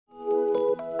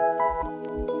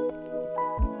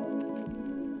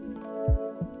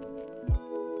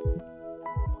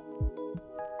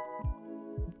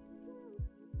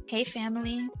Hey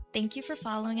family, thank you for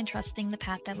following and trusting the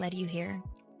path that led you here.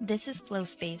 This is Flow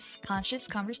Space, Conscious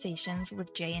Conversations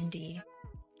with J&D.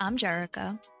 I'm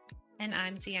Jerica. And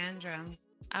I'm Deandra.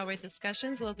 Our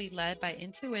discussions will be led by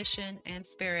intuition and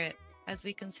spirit as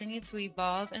we continue to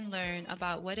evolve and learn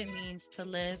about what it means to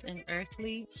live an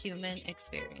earthly human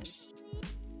experience.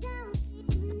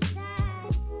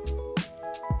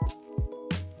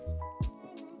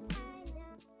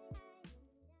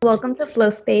 Welcome to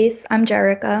Flow Space. I'm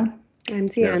Jerica. I'm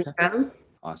Deandra.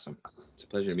 Awesome. It's a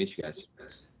pleasure to meet you guys.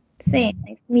 Same.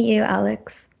 Nice to meet you,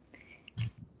 Alex.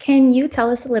 Can you tell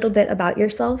us a little bit about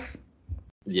yourself?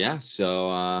 Yeah, so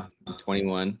I'm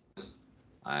 21.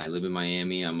 I live in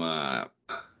Miami. I'm a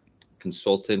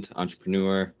consultant,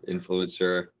 entrepreneur,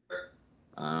 influencer.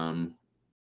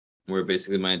 Where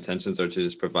basically my intentions are to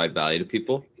just provide value to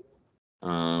people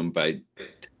by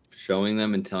showing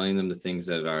them and telling them the things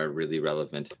that are really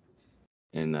relevant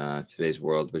in today's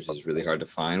world, which is really hard to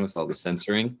find with all the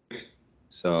censoring.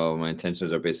 So my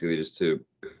intentions are basically just to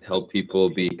help people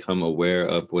become aware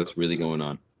of what's really going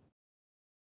on.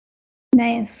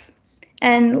 Nice.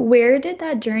 And where did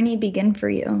that journey begin for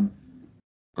you?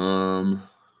 Probably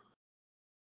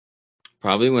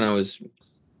when I was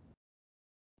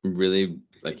really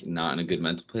not in a good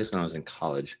mental place when I was in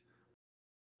college.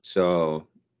 So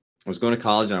I was going to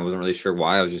college and I wasn't really sure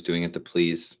why. I was just doing it to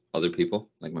please other people,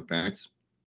 like my parents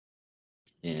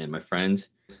and my friends.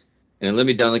 And it led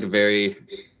me down like a very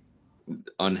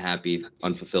unhappy,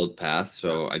 unfulfilled path.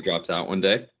 So I dropped out one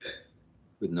day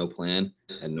with no plan,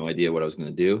 had no idea what I was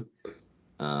going to do.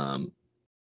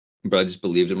 But I just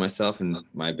believed in myself and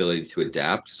my ability to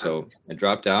adapt. So I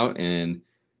dropped out, and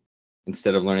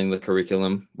instead of learning the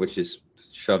curriculum, which is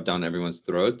shoved down everyone's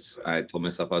throats, I told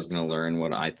myself I was going to learn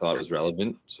what I thought was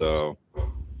relevant. So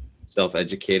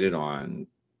self-educated on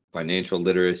financial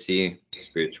literacy,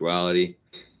 spirituality,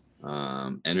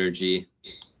 energy,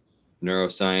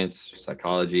 neuroscience,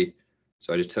 psychology.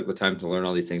 So I just took the time to learn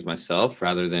all these things myself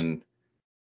rather than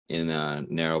in a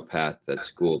narrow path that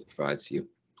school provides you.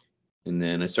 And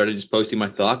then I started just posting my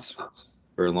thoughts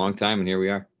for a long time, and here we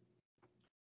are.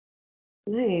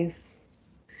 Nice.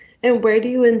 And where do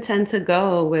you intend to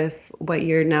go with what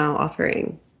you're now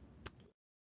offering?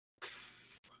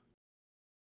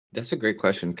 That's a great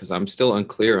question because I'm still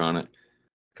unclear on it.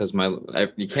 Because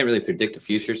you can't really predict the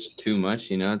future too much,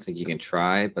 you know. It's like you can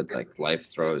try, but like life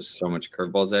throws so much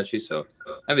curveballs at you. So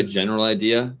I have a general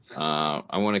idea.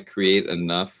 I want to create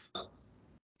enough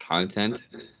content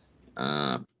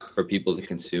for people to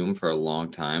consume for a long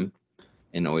time,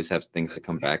 and always have things to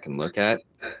come back and look at.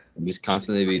 I'm just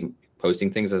constantly be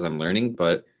posting things as I'm learning.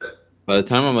 But by the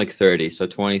time I'm like 30, so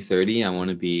 2030, I want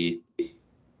to be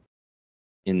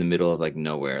in the middle of like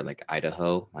nowhere, like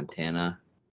Idaho, Montana.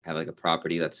 Have like a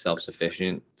property that's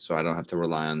self-sufficient, so I don't have to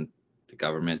rely on the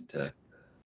government to,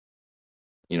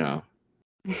 you know,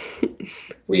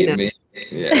 feed me.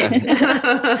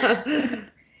 Yeah.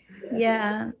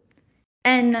 Yeah.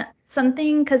 And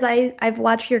something, because I've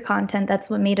watched your content, that's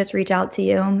what made us reach out to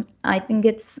you. I think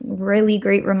it's really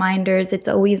great reminders. It's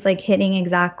always like hitting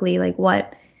exactly like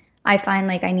what I find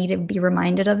like I need to be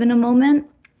reminded of in a moment.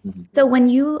 Mm-hmm. So when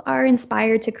you are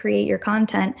inspired to create your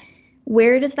content,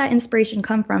 where does that inspiration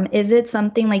come from? Is it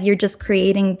something like you're just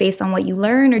creating based on what you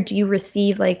learn, or do you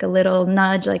receive like a little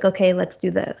nudge like, okay, let's do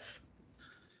this?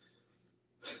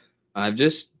 I've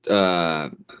just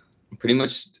pretty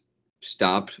much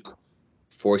stopped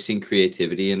forcing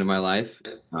creativity into my life,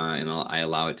 and I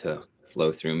allow it to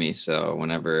flow through me. So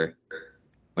whenever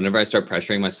I start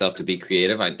pressuring myself to be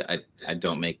creative, I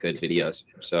don't make good videos.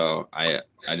 So I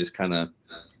just kind of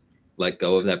let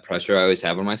go of that pressure I always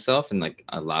have on myself and like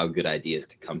allow good ideas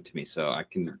to come to me. So I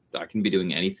can be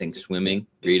doing anything, swimming,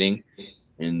 reading,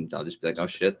 and I'll just be like, oh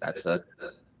shit, I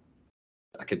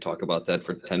could talk about that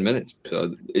for 10 minutes.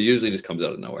 So it usually just comes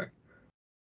out of nowhere.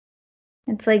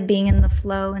 It's like being in the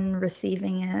flow and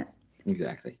receiving it.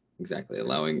 Exactly.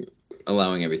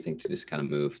 Allowing everything to just kind of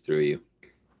move through you.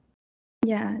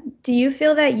 Yeah. Do you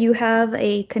feel that you have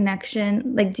a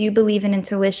connection? Like, do you believe in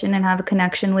intuition and have a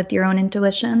connection with your own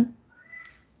intuition?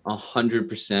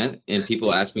 100%. And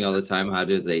people ask me all the time, how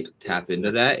do they tap into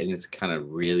that? And it's kind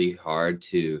of really hard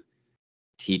to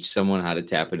teach someone how to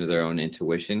tap into their own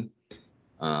intuition.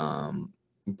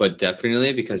 But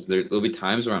definitely, because there'll be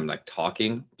times where I'm like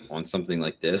talking on something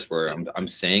like this, where I'm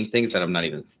saying things that I'm not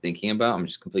even thinking about. I'm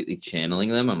just completely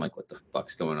channeling them. I'm like, what the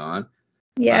fuck's going on?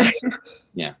 Yeah.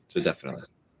 So definitely.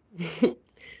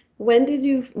 When do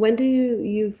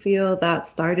you feel that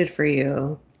started for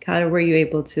you? How were you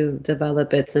able to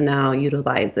develop it to now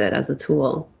utilize it as a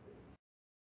tool?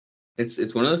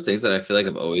 It's one of those things that I feel like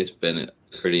I've always been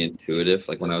pretty intuitive.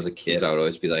 Like when I was a kid, I would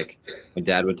always be like, my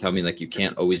dad would tell me like, you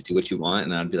can't always do what you want,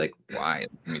 and I'd be like, why?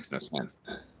 It makes no sense.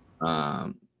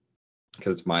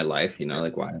 Because it's my life, you know,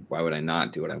 like why would I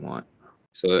not do what I want?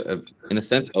 So I've, in a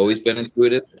sense, always been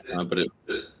intuitive, but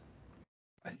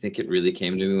I think it really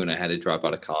came to me when I had to drop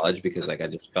out of college, because like I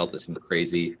just felt this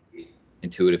crazy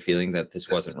intuitive feeling that this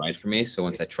wasn't right for me. So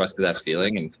once I trusted that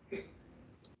feeling and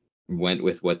went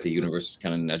with what the universe was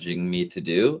kind of nudging me to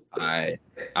do,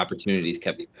 opportunities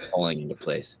kept falling into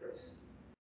place.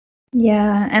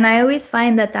 Yeah, and I always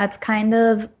find that that's kind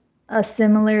of a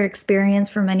similar experience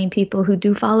for many people who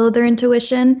do follow their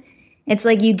intuition. It's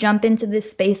like you jump into this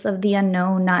space of the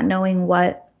unknown, not knowing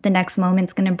what the next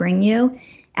moment's going to bring you,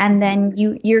 and then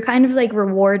you're kind of like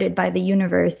rewarded by the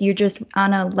universe. You're just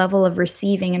on a level of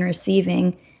receiving and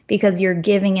receiving because you're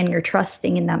giving and you're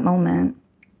trusting in that moment.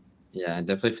 Yeah, I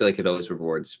definitely feel like it always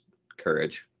rewards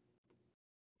courage.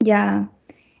 Yeah.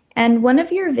 And one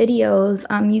of your videos,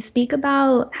 you speak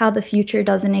about how the future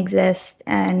doesn't exist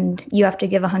and you have to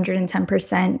give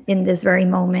 110% in this very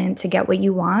moment to get what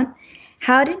you want.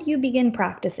 How did you begin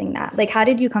practicing that? Like, how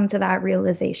did you come to that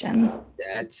realization?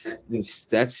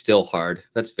 That's still hard.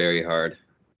 That's very hard.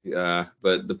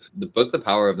 But the book, The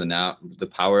Power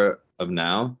of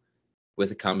Now,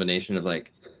 with a combination of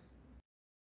like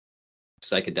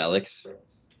psychedelics,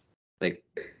 like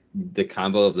the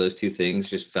combo of those two things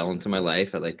just fell into my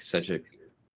life at like such a,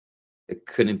 it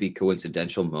couldn't be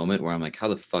coincidental moment where I'm like, how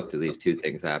the fuck do these two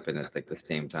things happen at like the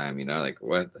same time? You know, like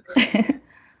what?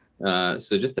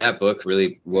 So just that book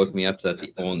really woke me up that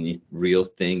the only real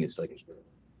thing is like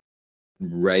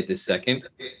right this second.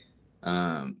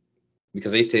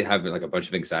 Because I used to have like a bunch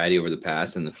of anxiety over the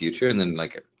past and the future, and then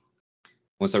like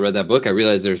once I read that book, I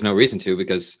realized there's no reason to,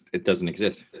 because it doesn't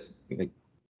exist. Like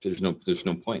there's no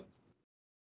point.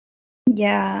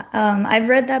 Yeah, I've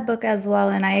read that book as well,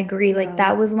 and I agree. Like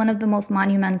that was one of the most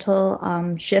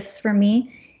monumental shifts for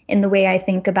me in the way I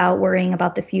think about worrying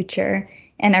about the future,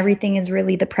 and everything is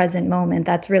really the present moment.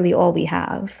 That's really all we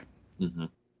have. Mm-hmm.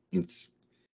 And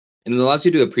it allows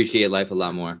you to appreciate life a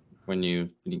lot more when you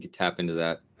can tap into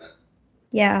that.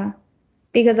 Yeah,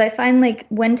 because I find like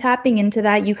when tapping into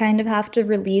that, you kind of have to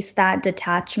release that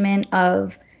detachment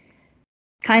of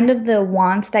kind of the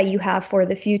wants that you have for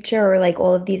the future, or like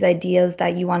all of these ideas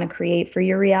that you want to create for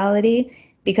your reality,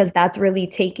 because that's really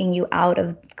taking you out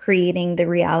of creating the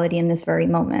reality in this very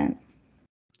moment.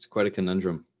 It's quite a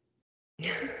conundrum.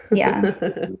 Yeah.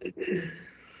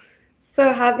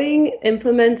 So having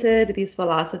implemented these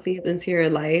philosophies into your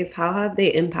life, how have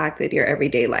they impacted your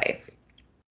everyday life?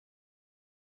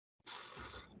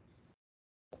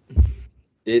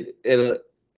 Yeah,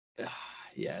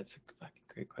 it's a fucking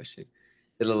great question.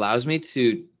 It allows me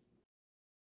to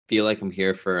feel like I'm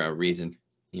here for a reason,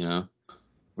 you know,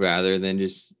 rather than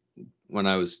just when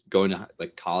I was going to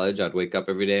like college, I'd wake up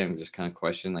every day and just kind of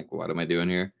question like, what am I doing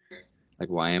here? Like,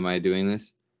 why am I doing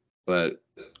this? But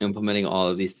implementing all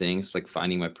of these things, like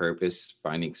finding my purpose,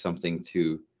 finding something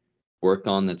to work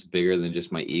on that's bigger than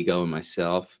just my ego and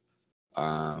myself,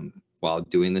 while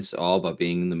doing this all about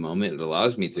being in the moment, it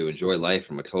allows me to enjoy life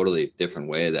from a totally different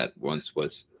way that once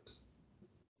was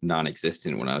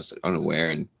non-existent when I was unaware,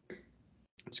 and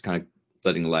just kind of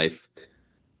letting life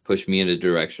push me in a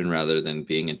direction rather than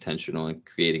being intentional and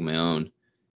creating my own.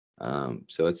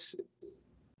 So it's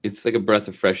like a breath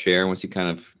of fresh air once you kind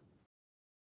of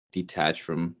detach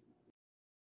from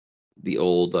the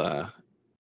old I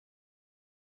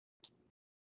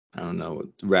don't know,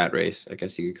 rat race, I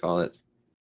guess you could call it,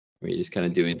 where you're just kind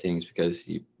of doing things because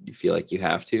you feel like you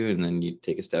have to, and then you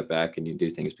take a step back and you do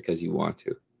things because you want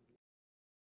to.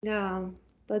 Yeah,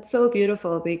 that's so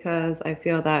beautiful, because I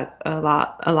feel that a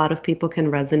lot of people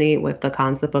can resonate with the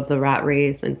concept of the rat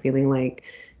race and feeling like,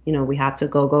 we have to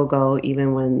go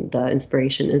even when the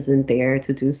inspiration isn't there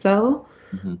to do so.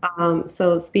 Mm-hmm.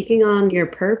 So speaking on your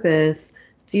purpose,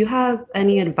 do you have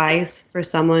any advice for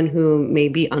someone who may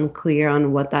be unclear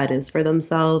on what that is for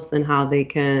themselves and how they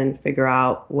can figure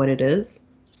out what it is?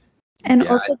 And Yeah,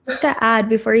 also just to add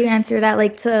before you answer that,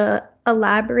 like to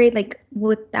elaborate like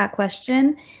with that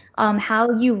question,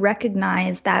 how you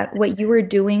recognize that what you were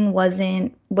doing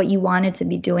wasn't what you wanted to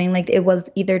be doing. Like it was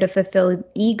either to fulfill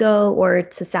ego or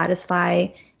to satisfy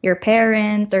your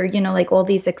parents, or, like all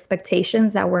these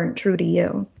expectations that weren't true to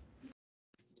you.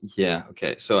 Yeah.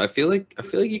 Okay. So I feel like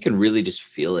you can really just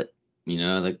feel it. You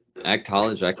know, like at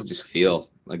college, I could just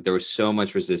feel like there was so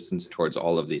much resistance towards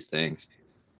all of these things,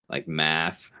 like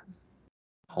math,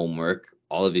 homework,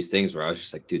 all of these things, where I was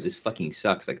just like, dude, this fucking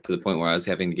sucks. Like to the point where I was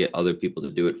having to get other people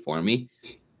to do it for me.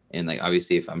 And like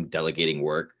obviously, if I'm delegating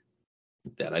work,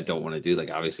 that I don't want to do.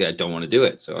 Like, obviously I don't want to do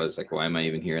it. So I was like, why am I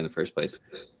even here in the first place?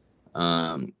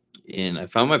 And I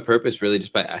found my purpose really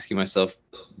just by asking myself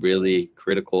really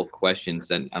critical questions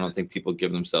that I don't think people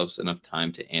give themselves enough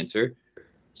time to answer.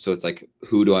 So it's like,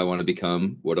 who do I want to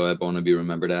become? What do I want to be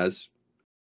remembered as?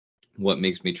 What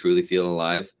makes me truly feel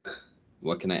alive?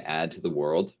 What can I add to the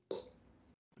world?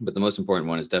 But the most important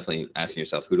one is definitely asking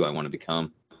yourself, who do I want to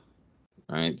become?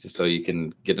 All right. Just so you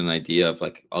can get an idea of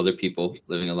like other people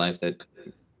living a life that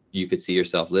you could see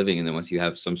yourself living. And then once you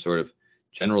have some sort of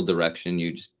general direction,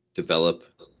 you just develop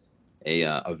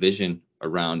a vision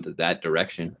around that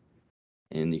direction,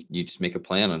 and you just make a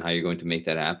plan on how you're going to make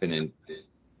that happen. And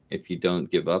if you don't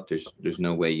give up, there's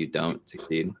no way you don't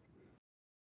succeed.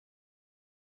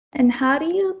 And how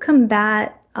do you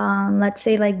combat, let's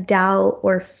say, like doubt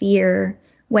or fear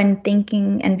when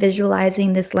thinking and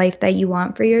visualizing this life that you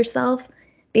want for yourself?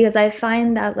 Because I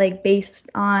find that, like, based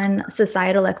on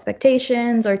societal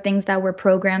expectations or things that we're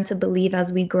programmed to believe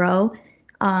as we grow,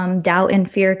 doubt and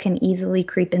fear can easily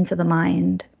creep into the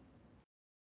mind.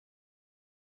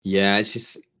 Yeah, it's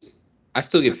just I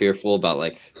still get fearful about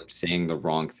like saying the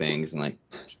wrong things and like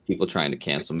people trying to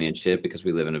cancel me and shit because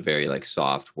we live in a very like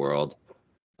soft world.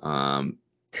 Um,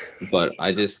 but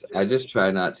I just try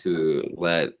not to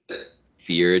let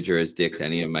fear jurisdict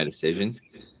any of my decisions.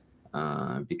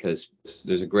 Because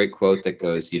there's a great quote that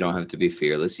goes, "You don't have to be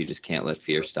fearless. You just can't let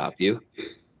fear stop you."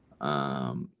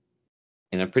 Um,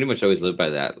 and I pretty much always lived by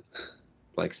that.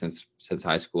 Like since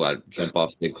high school, I'd jump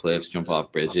off big cliffs, jump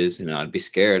off bridges, and I'd be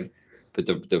scared, but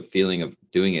the feeling of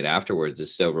doing it afterwards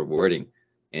is so rewarding,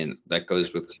 and that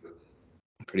goes with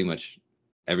pretty much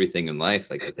everything in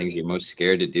life. Like the things you're most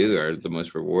scared to do are the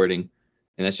most rewarding,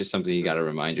 and that's just something you got to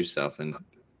remind yourself and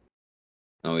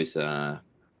always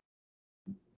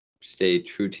stay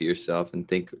true to yourself and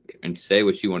think and say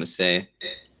what you want to say,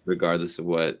 regardless of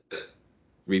what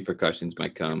repercussions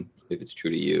might come if it's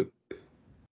true to you.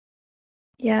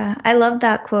 Yeah, I love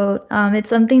that quote.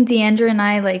 It's something Deandra and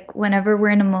I, like, whenever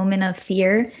we're in a moment of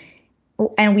fear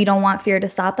and we don't want fear to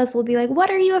stop us, we'll be like,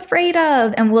 "What are you afraid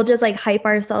of?" And we'll just like hype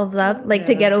ourselves up, like,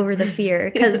 to get over the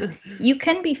fear. Because you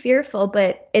can be fearful,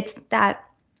 but it's that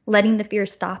letting the fear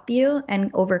stop you and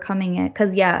overcoming it.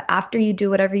 Because, yeah, after you do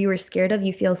whatever you were scared of,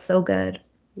 you feel so good.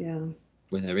 Yeah.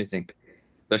 With everything,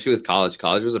 especially with college.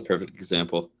 College was a perfect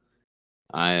example.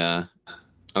 I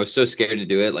I was so scared to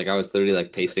do it. Like I was literally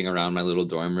like pacing around my little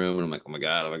dorm room, and I'm like, oh my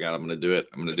god, I'm gonna do it.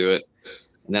 I'm gonna do it.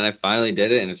 And then I finally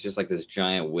did it, and it's just like this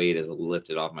giant weight is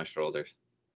lifted off my shoulders.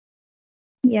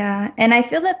 Yeah, and I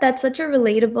feel that that's such a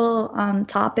relatable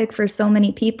topic for so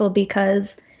many people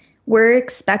because we're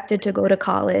expected to go to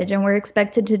college and we're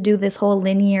expected to do this whole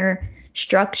linear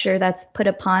structure that's put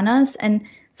upon us. And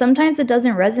sometimes it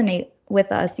doesn't resonate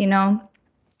with us, you know?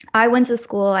 I went to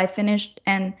school, I finished,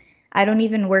 and I don't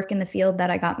even work in the field that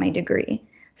I got my degree.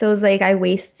 So it was like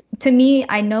to me,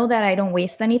 I know that I don't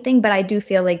waste anything, but I do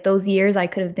feel like those years I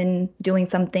could have been doing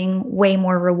something way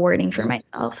more rewarding for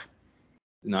myself.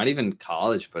 Not even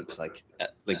college, but like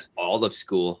all of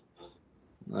school,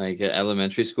 like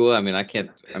elementary school. I mean, I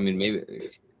can't. I mean, maybe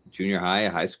junior high,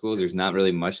 high school. There's not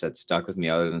really much that stuck with me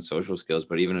other than social skills.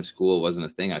 But even if school wasn't a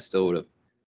thing, I still would have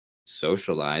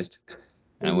socialized,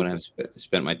 and I wouldn't have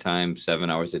spent my time 7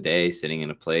 hours a day sitting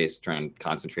in a place trying to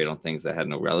concentrate on things that had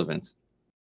no relevance.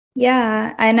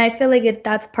 Yeah, and I feel like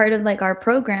that's part of like our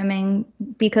programming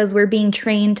because we're being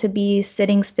trained to be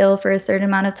sitting still for a certain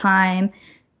amount of time,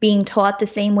 being taught the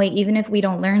same way, even if we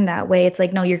don't learn that way. It's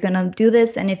like, no, you're gonna do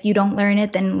this, and if you don't learn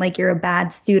it, then like you're a bad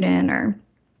student or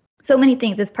so many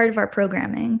things. It's part of our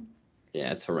programming.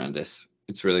 Yeah, it's horrendous.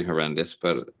 It's really horrendous,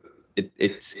 but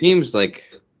it seems like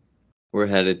we're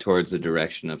headed towards the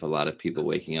direction of a lot of people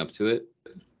waking up to it.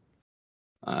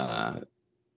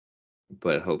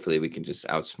 But hopefully we can just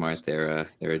outsmart their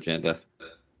agenda.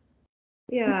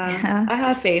 Yeah, I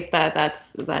have faith that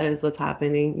that is what's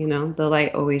happening. You know, the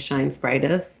light always shines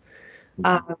brightest.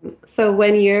 So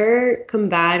when you're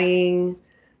combating,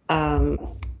 better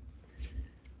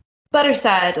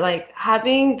said, like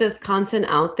having this content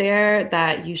out there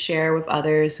that you share with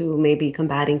others who may be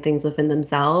combating things within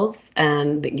themselves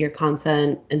and that your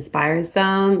content inspires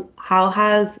them, how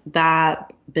has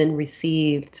that been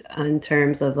received in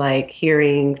terms of like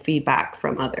hearing feedback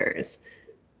from others?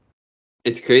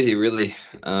 It's crazy, really.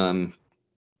 I'm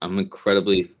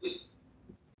incredibly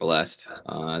blessed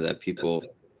that people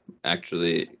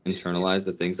actually internalize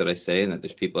the things that I say, and that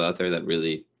there's people out there that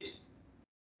really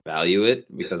value it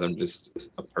because I'm just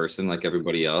a person like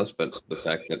everybody else. But the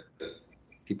fact that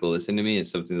people listen to me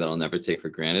is something that I'll never take for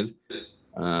granted.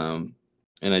 And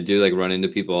I do like run into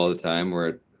people all the time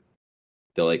where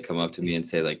they'll like come up to me and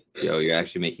say like, yo, you're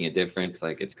actually making a difference.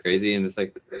 Like it's crazy. And it's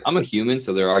like, I'm a human,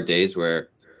 so there are days where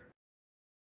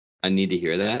I need to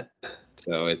hear that.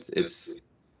 So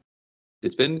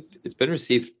it's been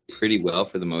received pretty well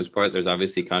for the most part. There's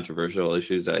obviously controversial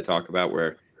issues that I talk about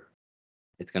where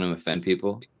it's going to offend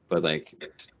people, but like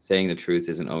saying the truth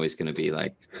isn't always going to be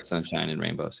like sunshine and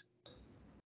rainbows.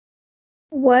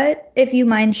 What, if you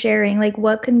mind sharing, like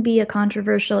what can be a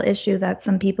controversial issue that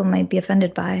some people might be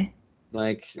offended by?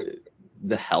 Like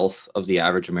the health of the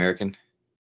average American.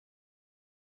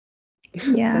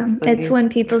 Yeah, it's when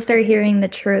people start hearing the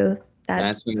truth.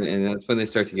 That's when they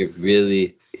start to get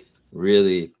really,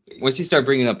 really. Once you start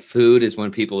bringing up food, is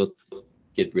when people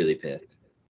get really pissed.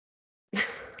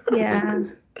 Yeah.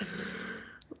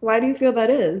 Why do you feel that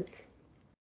is?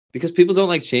 Because people don't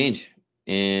like change,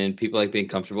 and people like being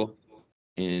comfortable,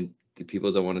 and the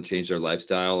people don't want to change their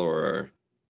lifestyle or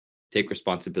take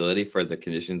responsibility for the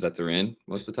conditions that they're in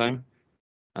most of the time.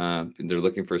 They're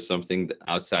looking for something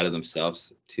outside of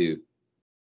themselves to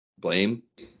blame.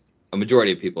 A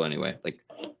majority of people, anyway. Like,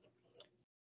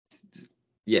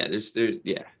 yeah, there's,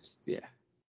 yeah.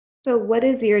 So, what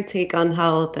is your take on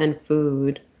health and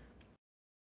food?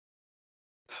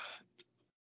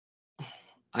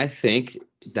 I think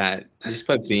that just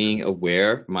by being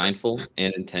aware, mindful,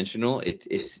 and intentional,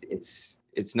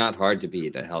 it's not hard to be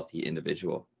a healthy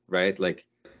individual, right? Like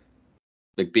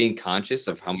being conscious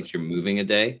of how much you're moving a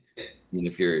day. I mean,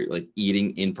 if you're like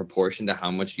eating in proportion to how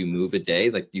much you move a day,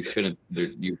 like you shouldn't.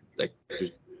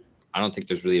 I don't think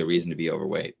there's really a reason to be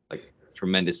overweight, like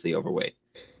tremendously overweight.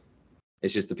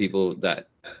 It's just the people that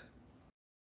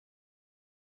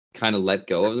kind of let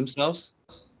go of themselves,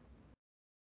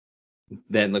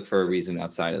 then look for a reason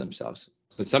outside of themselves.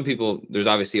 But some people, there's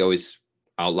obviously always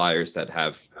outliers that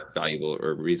have valuable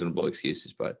or reasonable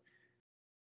excuses. But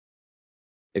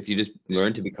if you just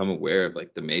learn to become aware of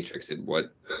like the matrix and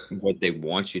what they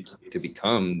want you to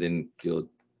become, then you'll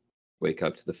wake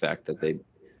up to the fact that they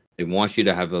want you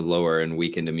to have a lower and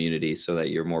weakened immunity so that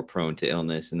you're more prone to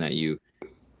illness and that you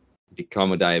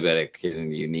become a diabetic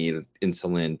and you need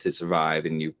insulin to survive,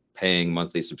 and you paying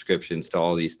monthly subscriptions to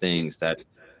all these things that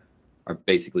are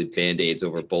basically band-aids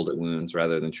over bullet wounds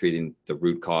rather than treating the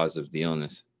root cause of the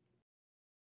illness.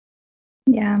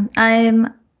 Yeah,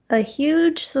 I'm a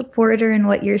huge supporter in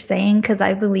what you're saying because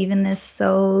I believe in this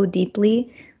so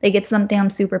deeply. Like it's something I'm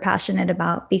super passionate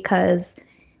about because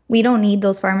we don't need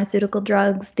those pharmaceutical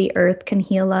drugs. The earth can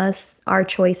heal us. Our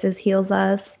choices heals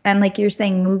us. And like you're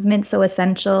saying, movement's so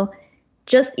essential.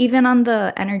 Just even on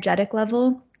the energetic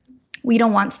level, we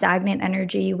don't want stagnant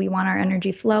energy. We want our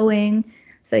energy flowing.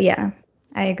 So yeah,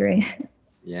 I agree.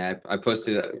 Yeah, I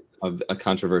posted a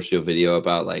controversial video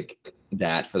about like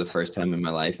that for the first time in my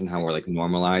life and how we're like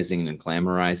normalizing and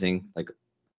glamorizing like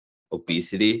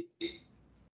obesity,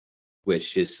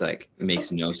 which just like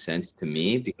makes no sense to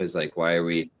me because like why are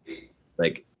we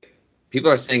like people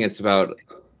are saying it's about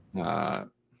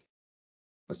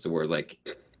what's the word, like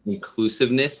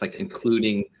inclusiveness, like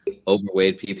including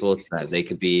overweight people. It's that they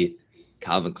could be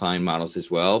Calvin Klein models as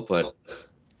well, but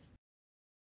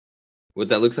what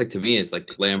that looks like to me is like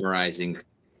glamorizing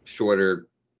shorter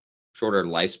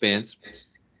lifespans,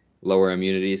 lower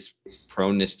immunities,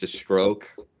 proneness to stroke,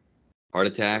 heart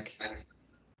attack.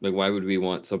 Like why would we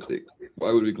want something?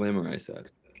 Why would we glamorize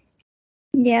that?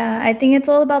 Yeah, I think it's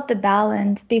all about the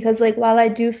balance because like while I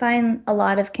do find a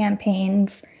lot of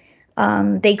campaigns,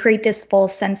 they create this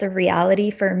false sense of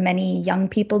reality for many young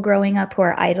people growing up who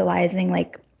are idolizing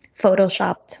like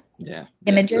photoshopped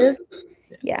images.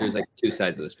 Yeah. There's like two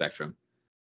sides of the spectrum.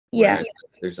 Yeah.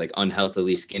 There's like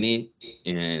unhealthily skinny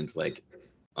and like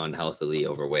unhealthily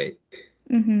overweight.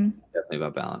 Mm-hmm. Definitely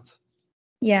about balance.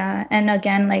 Yeah. And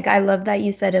again, like I love that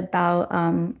you said about,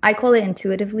 I call it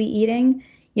intuitively eating,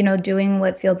 you know, doing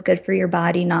what feels good for your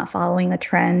body, not following a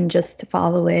trend just to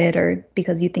follow it or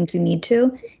because you think you need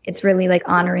to. It's really like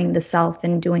honoring the self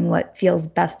and doing what feels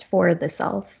best for the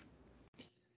self.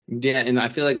 Yeah. And I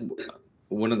feel like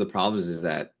one of the problems is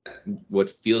that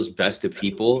what feels best to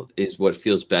people is what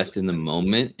feels best in the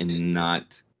moment and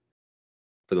not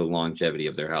for the longevity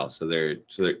of their health. So they're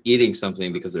eating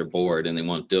something because they're bored and they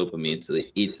want dopamine. So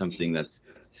they eat something that's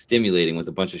stimulating with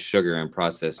a bunch of sugar and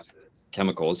processed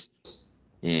chemicals.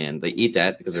 And they eat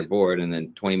that because they're bored. And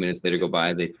then 20 minutes later go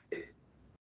by, they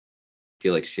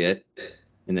feel like shit.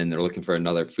 And then they're looking for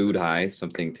another food high,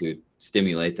 something to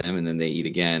stimulate them. And then they eat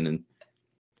again. And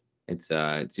it's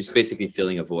just basically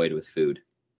filling a void with food.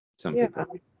 Some people.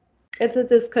 It's a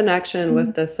disconnection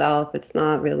with the self. It's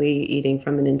not really eating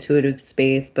from an intuitive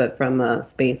space, but from a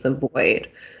space of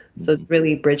void. So it's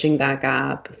really bridging that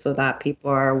gap so that people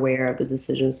are aware of the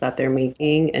decisions that they're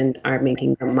making and are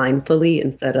making them mindfully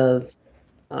instead of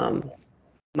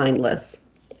mindless.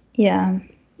 Yeah.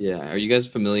 Yeah. Are you guys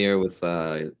familiar with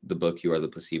the book You Are the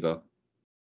Placebo?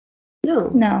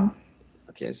 No.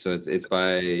 Okay, so it's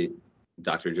by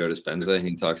Dr. Joe Dispenza, and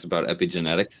he talks about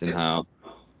epigenetics and how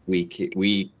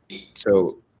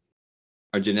so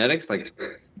our genetics like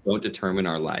don't determine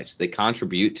our lives. They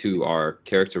contribute to our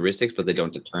characteristics, but they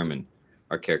don't determine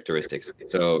our characteristics.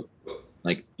 So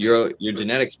like your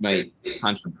genetics might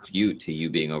contribute to you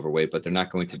being overweight, but they're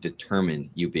not going to determine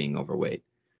you being overweight,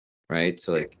 right?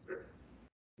 So like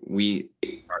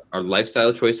our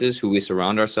lifestyle choices, who we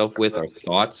surround ourselves with, our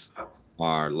thoughts,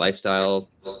 our lifestyle,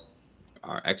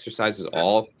 our exercise is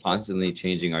all constantly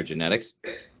changing our genetics.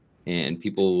 And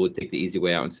people would take the easy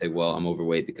way out and say, well, I'm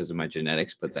overweight because of my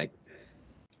genetics, but like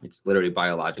it's literally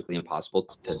biologically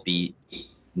impossible to be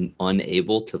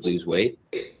unable to lose weight.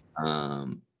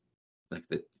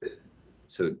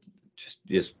 So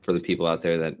just for the people out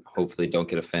there that hopefully don't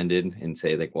get offended and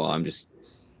say like, well, I'm just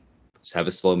have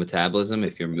a slow metabolism.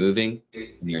 If you're moving and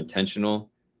you're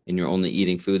intentional and you're only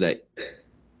eating food that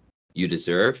you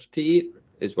deserve to eat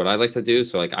is what I like to do.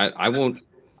 So like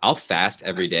I'll fast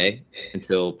every day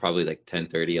until probably like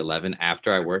 10:30, 11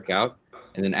 after I work out.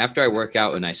 And then after I work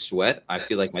out and I sweat, I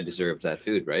feel like I deserve that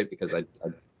food, right? Because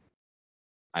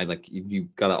I like you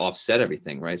got to offset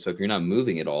everything, right? So if you're not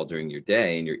moving at all during your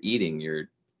day and you're eating, you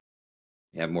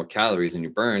have more calories in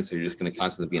your burn, so you're just going to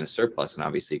constantly be in a surplus, and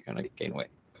obviously you're going to gain weight.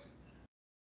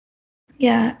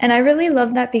 Yeah, and I really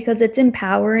love that because it's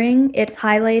empowering. It's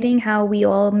highlighting how we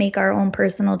all make our own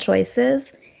personal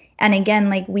choices. And again,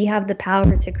 like we have the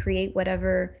power to create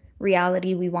whatever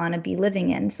reality we want to be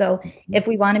living in. So if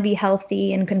we want to be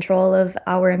healthy, in control of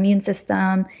our immune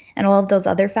system and all of those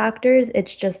other factors,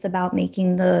 it's just about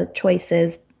making the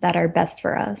choices that are best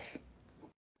for us.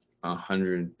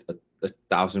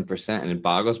 1,000%. And it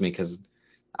boggles me because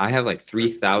I have like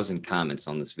 3,000 comments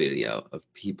on this video of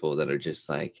people that are just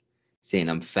like saying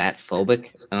I'm fat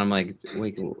phobic. And I'm like,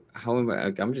 wait, how am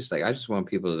I? I'm just like, I just want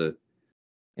people to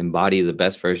embody the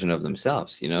best version of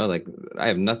themselves. Like I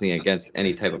have nothing against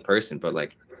any type of person, but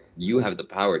like you have the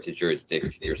power to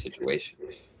jurisdict your situation,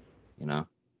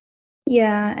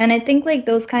 Yeah, and I think like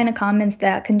those kind of comments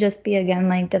that can just be again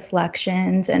like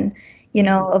deflections and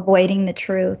avoiding the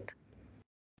truth.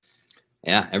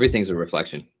 Yeah, everything's a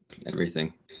reflection.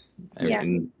 Everything. Yeah.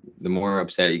 And the more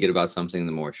upset you get about something,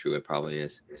 the more true it probably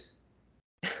is.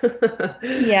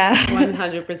 Yeah.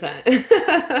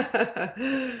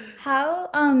 100%. How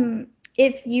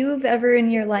if you've ever in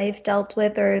your life dealt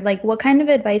with, or like what kind of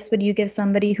advice would you give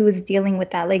somebody who is dealing with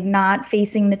that, like not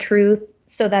facing the truth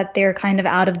so that they're kind of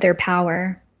out of their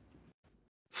power?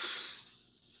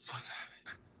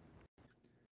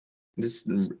 This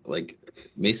like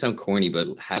may sound corny,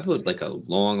 but have like a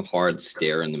long, hard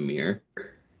stare in the mirror,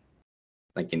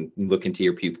 like and look into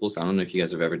your pupils. I don't know if you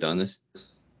guys have ever done this.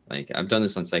 Like I've done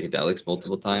this on psychedelics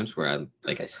multiple times, where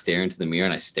I stare into the mirror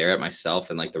and I stare at myself,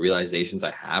 and like the realizations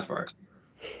I have are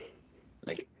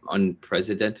like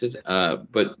unprecedented.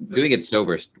 But doing it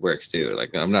sober works too.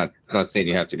 Like I'm not saying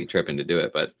you have to be tripping to do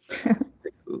it, but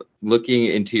looking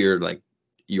into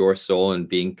your soul and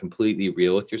being completely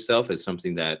real with yourself is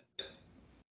something that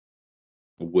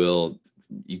you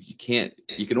can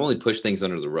only push things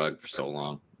under the rug for so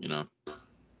long,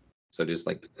 so just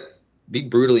like be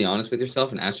brutally honest with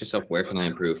yourself and ask yourself, where can I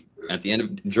improve? At the end of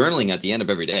journaling, at the end of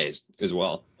every day as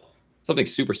well, something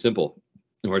super simple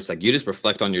where it's like you just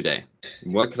reflect on your day.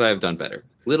 What could I have done better?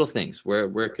 Little things. Where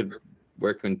can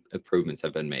improvements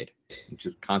have been made?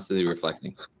 Just constantly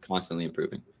reflecting, constantly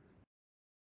improving.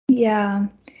 Yeah.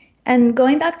 And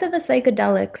going back to the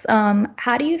psychedelics,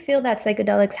 how do you feel that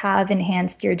psychedelics have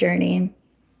enhanced your journey?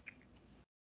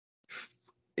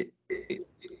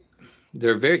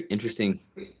 They're a very interesting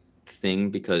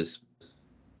thing because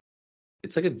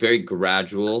it's like a very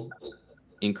gradual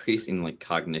increase in like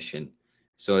cognition.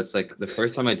 So it's like the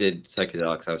first time I did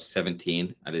psychedelics, I was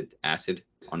 17. I did acid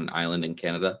on an island in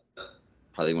Canada.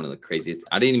 Probably one of the craziest.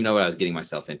 I didn't even know what I was getting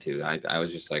myself into. I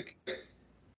was just like,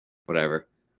 whatever.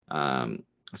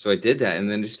 So I did that,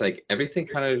 and then just like everything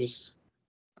kind of just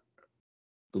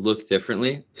looked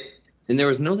differently. And there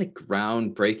was no like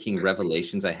groundbreaking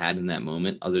revelations I had in that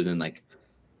moment, other than like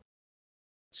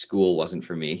school wasn't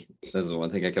for me. That's the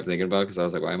one thing I kept thinking about, because I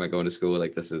was like, why am I going to school?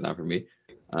 Like, this is not for me.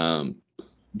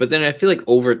 But then I feel like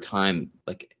over time,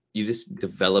 like you just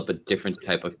develop a different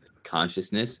type of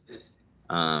consciousness.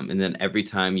 And then every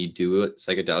time you do it,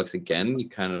 psychedelics again, you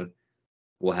kind of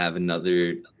will have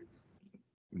another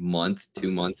month,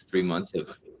 2 months, 3 months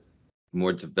of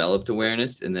more developed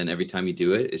awareness, and then every time you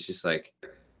do it, it's just like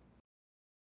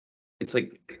it's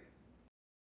like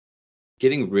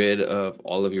getting rid of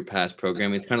all of your past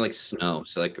programming. It's kind of like snow.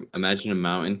 So like imagine a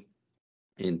mountain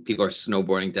and people are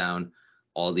snowboarding down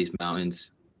all these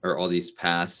mountains or all these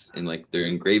paths, and like they're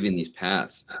engraving these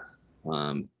paths.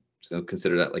 So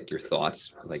consider that like your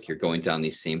thoughts, like you're going down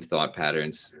these same thought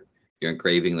patterns, you're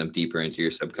engraving them deeper into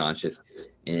your subconscious.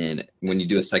 And when you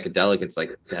do a psychedelic, it's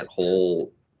like that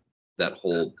whole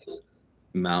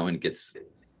mountain gets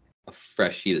a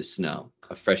fresh sheet of snow,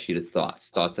 a fresh sheet of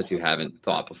thoughts that you haven't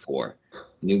thought before,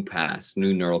 new paths,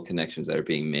 new neural connections that are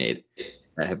being made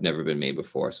that have never been made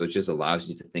before. So it just allows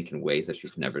you to think in ways that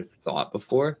you've never thought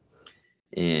before.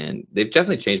 And they've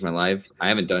definitely changed my life. I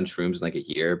haven't done shrooms in like a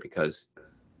year because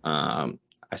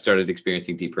I started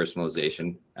experiencing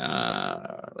depersonalization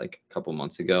like a couple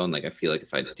months ago, and like I feel like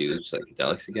if I do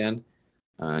psychedelics again,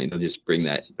 just bring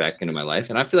that back into my life.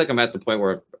 And I feel like I'm at the point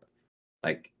where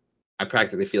like I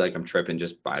practically feel like I'm tripping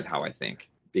just by how I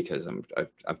think, because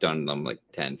I've done them like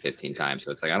 10, 15 times.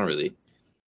 So it's like I don't really.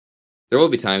 There will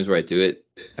be times where I do it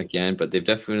again, but they've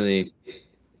definitely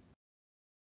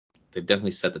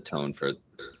set the tone for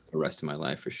the rest of my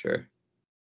life for sure.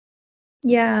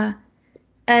 Yeah.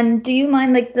 And do you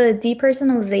mind like the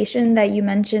depersonalization that you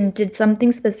mentioned, did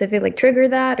something specific like trigger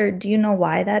that, or do you know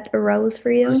why that arose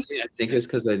for you? Honestly, I think it's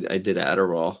because I did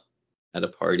Adderall at a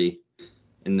party,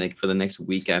 and like for the next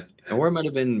week after, or it might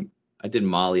have been I did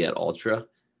Molly at Ultra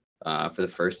for the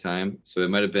first time, so it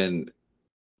might have been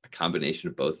a combination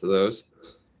of both of those.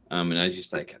 And I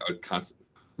just like I would constantly,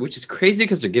 which is crazy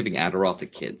because they're giving Adderall to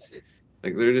kids,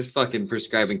 like they're just fucking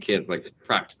prescribing kids like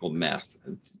practical meth.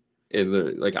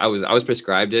 Like I was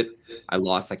prescribed it. I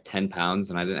lost like 10 pounds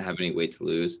and I didn't have any weight to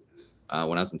lose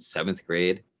when I was in 7th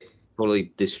grade.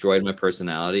 Totally destroyed my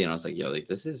personality, and I was like, yo, like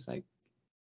this is like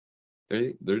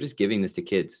they're just giving this to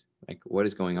kids. Like what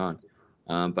is going on?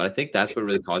 But I think that's what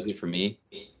really caused it for me.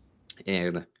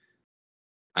 And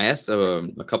I asked a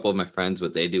couple of my friends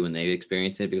what they do when they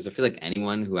experience it, because I feel like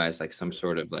anyone who has like some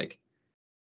sort of like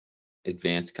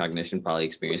advanced cognition probably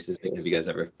experiences it. Have you guys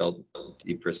ever felt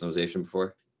depersonalization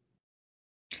before?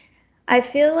 I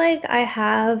feel like I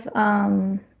have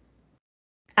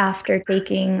after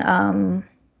taking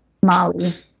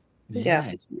Molly.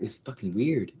 Yeah, it's fucking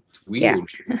weird. It's weird.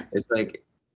 Yeah.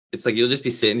 It's like you'll just be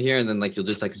sitting here and then like you'll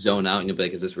just like zone out and you'll be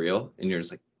like, is this real? And you're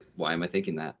just like, why am I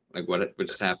thinking that? Like what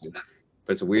just happened?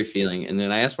 But it's a weird feeling. And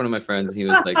then I asked one of my friends, and he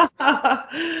was like,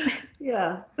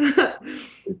 yeah.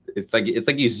 it's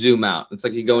like you zoom out. It's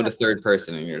like you go into third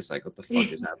person and you're just like, what the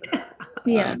fuck is happening?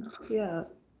 Yeah. Yeah.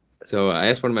 So I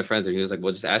asked one of my friends, and he was like,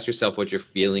 well, just ask yourself what you're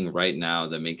feeling right now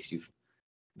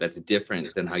that's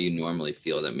different than how you normally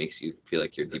feel, that makes you feel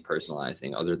like you're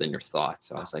depersonalizing other than your thoughts.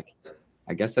 So I was like,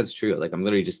 I guess that's true. Like I'm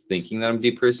literally just thinking that I'm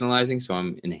depersonalizing, so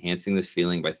I'm enhancing this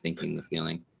feeling by thinking the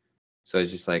feeling. So it's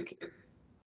just like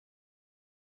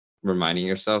reminding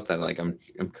yourself that like I'm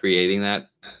creating that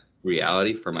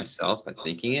reality for myself by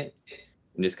thinking it,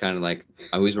 and just kind of like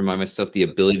I always remind myself the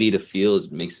ability to feel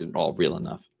makes it all real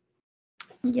enough.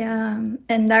 Yeah,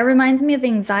 and that reminds me of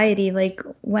anxiety. Like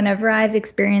whenever I've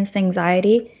experienced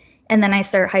anxiety and then I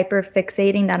start hyper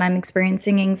fixating that I'm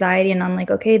experiencing anxiety and I'm like,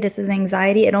 okay, this is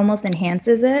anxiety, it almost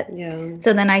enhances it. Yeah.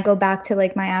 So then I go back to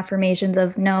like my affirmations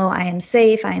of no, I am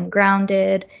safe, I am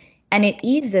grounded, and it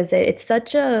eases it. It's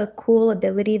such a cool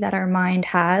ability that our mind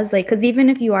has. Like, because even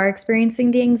if you are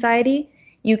experiencing the anxiety,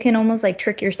 you can almost like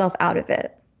trick yourself out of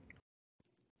it.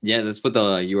 Yeah, that's what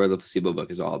the You Are the Placebo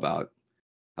book is all about.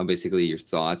 How basically your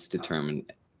thoughts determine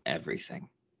everything,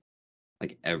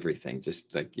 like everything.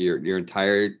 Just like your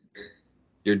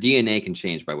DNA can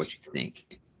change by what you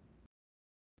think,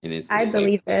 and I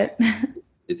believe it.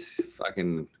 It's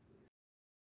fucking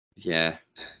yeah,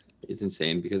 it's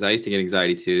insane, because I used to get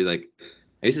anxiety too. Like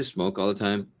I used to smoke all the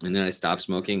time, and then I stopped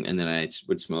smoking, and then I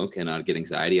would smoke and I'd get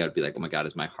anxiety. I'd be like, oh my god,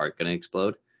 is my heart gonna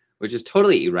explode? Which is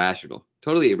totally irrational.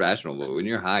 But when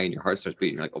you're high and your heart starts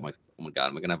beating, you're like, oh my god,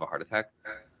 am I gonna have a heart attack?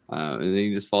 And then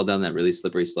you just fall down that really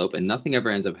slippery slope, and nothing ever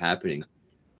ends up happening.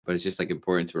 But it's just like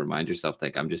important to remind yourself,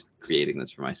 like I'm just creating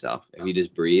this for myself. If you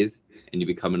just breathe and you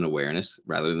become an awareness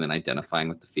rather than identifying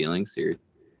with the feelings, so you're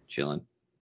chilling.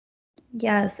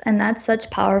 Yes, and that's such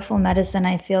powerful medicine,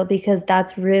 I feel, because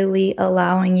that's really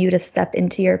allowing you to step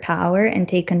into your power and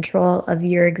take control of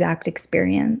your exact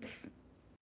experience.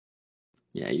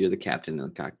 Yeah, you're the captain in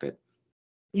the cockpit.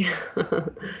 Yeah.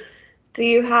 Do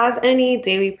you have any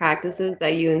daily practices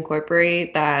that you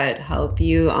incorporate that help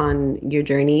you on your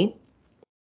journey?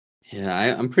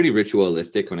 Yeah, I'm pretty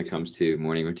ritualistic when it comes to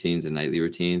morning routines and nightly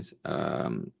routines.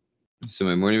 So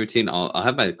my morning routine, I'll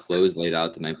have my clothes laid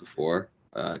out the night before.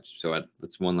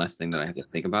 That's one less thing that I have to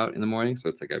think about in the morning. So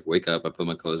it's like I wake up, I put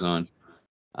my clothes on,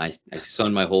 I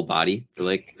sun my whole body for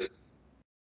like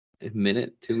a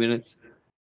minute, 2 minutes,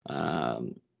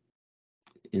 and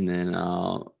then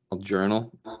I'll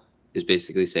journal. Just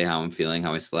basically say how I'm feeling,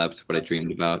 how I slept, what I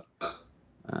dreamed about,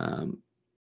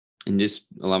 and just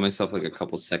allow myself like a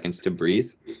couple seconds to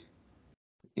breathe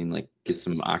and like get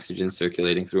some oxygen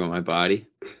circulating throughout my body.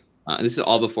 This is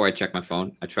all before I check my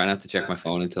phone. I try not to check my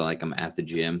phone until like I'm at the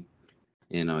gym,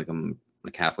 like I'm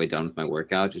like halfway done with my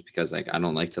workout, just because like I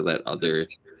don't like to let other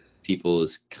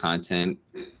people's content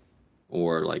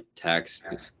or like text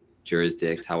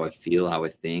jurisdict how I feel, how I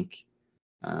think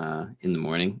in the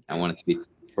morning. I want it to be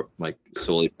like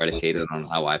solely predicated on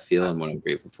how I feel and what I'm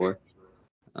grateful for.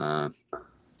 Then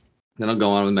I'll go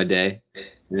on with my day,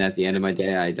 and at the end of my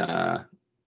day, I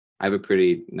have a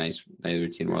pretty nice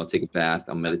routine where I'll take a bath,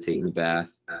 I'll meditate in the bath,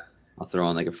 I'll throw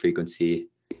on like a frequency,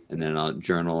 and then I'll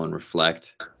journal and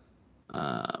reflect,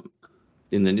 and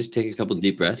then just take a couple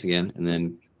deep breaths again. And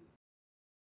then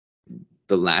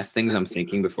the last things I'm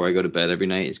thinking before I go to bed every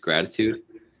night is gratitude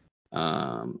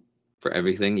for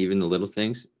everything, even the little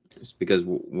things. Just because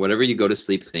whatever you go to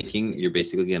sleep thinking, you're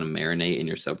basically going to marinate in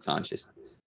your subconscious.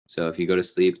 So if you go to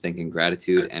sleep thinking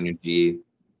gratitude, energy,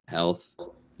 health,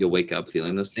 you'll wake up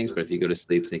feeling those things. But if you go to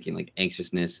sleep thinking like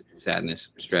anxiousness, sadness,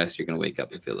 stress, you're going to wake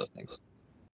up and feel those things.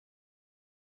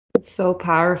 It's so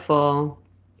powerful.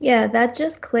 Yeah, that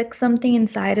just clicked something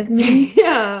inside of me.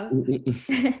 Yeah.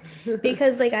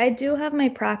 Because like I do have my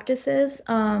practices,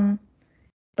 but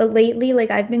lately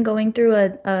like I've been going through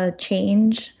a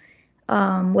change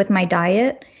with my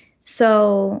diet.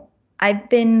 So I've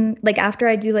been like, after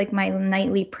I do like my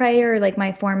nightly prayer, like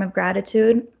my form of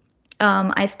gratitude,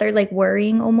 I start like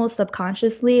worrying almost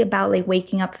subconsciously about like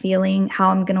waking up feeling how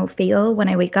I'm gonna feel when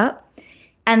I wake up.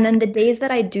 And then the days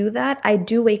that I do that, I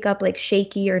do wake up like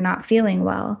shaky or not feeling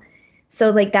well. So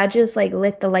like that just like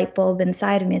lit the light bulb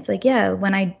inside of me. It's like, yeah,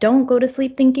 when I don't go to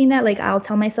sleep thinking that, like I'll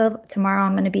tell myself tomorrow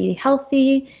I'm gonna be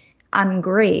healthy, I'm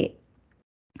great.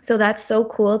 So that's so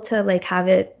cool to like have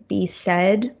it be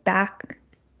said back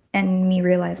and me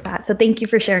realize that. So thank you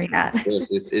for sharing that.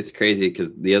 It's crazy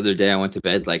because the other day I went to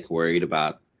bed like worried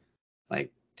about like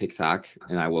TikTok,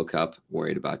 and I woke up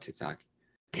worried about TikTok.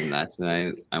 And last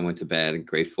night I went to bed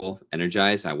grateful,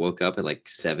 energized. I woke up at like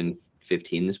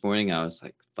 7:15 this morning. I was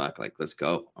like, fuck, like let's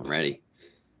go. I'm ready.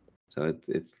 So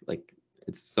it's like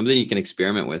it's something you can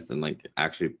experiment with, and like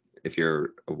actually if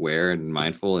you're aware and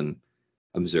mindful and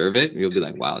observe it, you'll be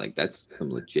like, wow, like that's some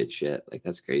legit shit. Like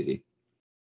that's crazy.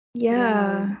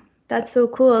 Yeah, that's so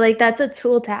cool. Like that's a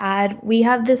tool to add. We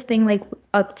have this thing like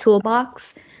a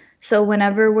toolbox. So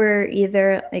whenever we're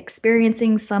either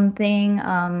experiencing something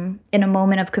in a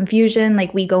moment of confusion,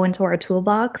 like we go into our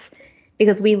toolbox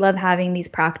because we love having these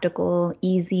practical,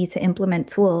 easy to implement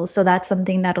tools. So that's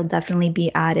something that'll definitely be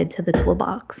added to the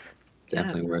toolbox.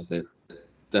 Definitely worth it.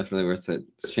 Definitely worth it.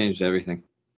 It's changed everything.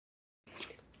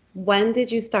 When did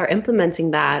you start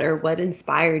implementing that, or what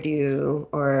inspired you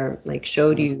or like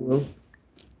showed you?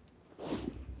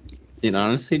 It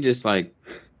honestly just like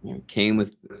came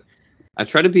with, I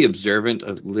try to be observant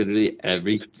of literally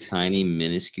every tiny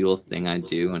minuscule thing I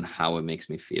do and how it makes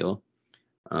me feel.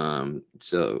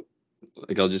 So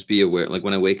like I'll just be aware, like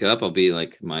when I wake up, I'll be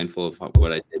like mindful of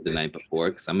what I did the night before,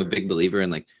 because I'm a big believer in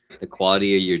like the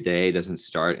quality of your day doesn't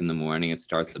start in the morning, it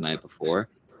starts the night before.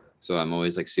 So I'm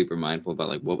always like super mindful about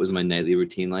like what was my nightly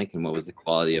routine like and what was the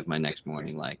quality of my next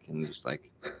morning like, and just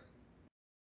like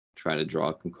try to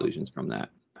draw conclusions from that.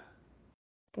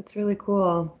 That's really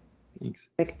cool. Thanks.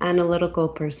 Like analytical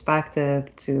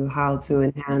perspective to how to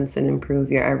enhance and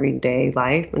improve your everyday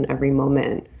life and every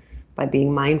moment by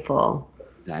being mindful.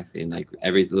 Exactly. And like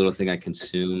every little thing I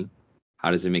consume, how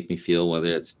does it make me feel,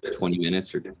 whether it's 20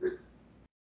 minutes or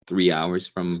 3 hours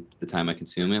from the time I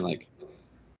consume it? Like,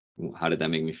 how did that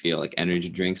make me feel? Like energy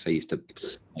drinks, I used to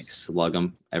like slug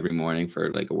them every morning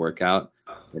for like a workout,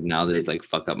 but now they like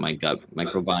fuck up my gut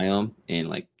microbiome and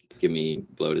like give me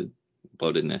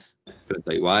bloatedness. Couldn't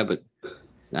tell you why, but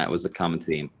that was the common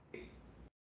theme.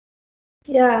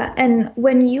 Yeah, and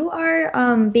when you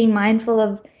are being mindful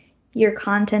of your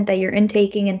content that you're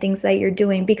intaking and things that you're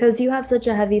doing, because you have such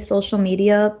a heavy social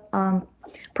media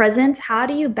presence, how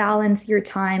do you balance your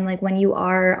time, like when you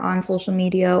are on social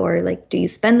media, or like do you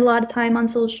spend a lot of time on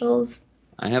socials?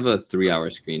 I have a 3-hour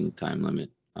screen time limit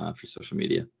for social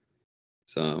media.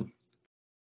 So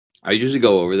I usually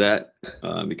go over that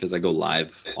because I go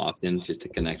live often just to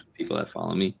connect with people that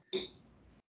follow me.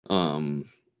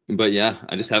 But yeah,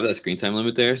 I just have that screen time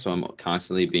limit there, so I'm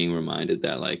constantly being reminded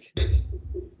that like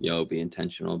yo, be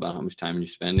intentional about how much time you're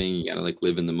spending. You gotta like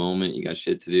live in the moment. You got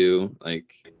shit to do.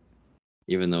 Like,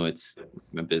 even though it's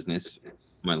my business,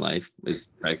 my life is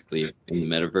practically in the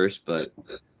metaverse, but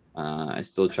I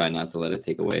still try not to let it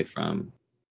take away from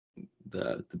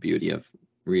the beauty of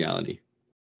reality.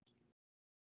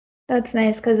 That's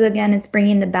nice because again, it's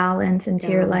bringing the balance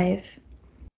into your Yeah. life.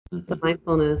 The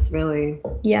mindfulness, really.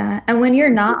 Yeah. And when you're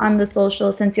not on the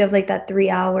social, since you have like that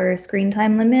 3-hour screen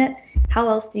time limit, how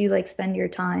else do you like spend your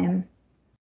time?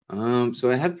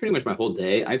 So I have pretty much my whole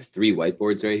day. I have 3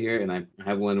 whiteboards right here, and I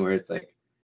have one where it's like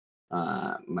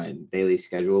my daily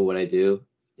schedule, what I do,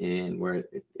 and where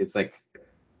it's like,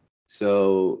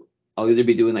 so I'll either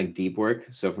be doing like deep work.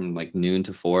 So from like noon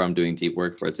to 4, I'm doing deep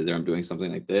work, where it's either I'm doing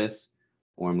something like this,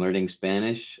 or I'm learning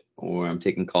Spanish, or I'm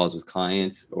taking calls with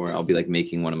clients, or I'll be like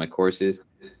making one of my courses,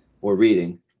 or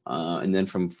reading. And then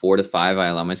from 4 to 5, I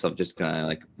allow myself just kind of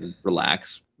like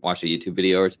relax, watch a YouTube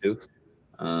video or two.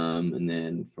 And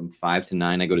then from 5 to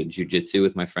 9, I go to jujitsu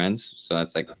with my friends. So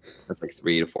that's like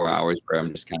 3 to 4 hours where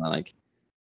I'm just kind of like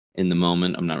in the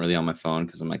moment. I'm not really on my phone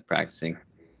because I'm like practicing.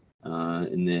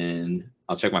 And then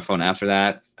I'll check my phone after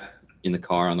that in the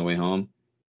car on the way home.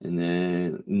 And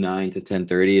then 9 to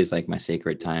 10:30 is like my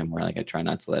sacred time where like I try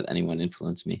not to let anyone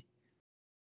influence me.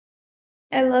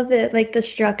 I love it. Like the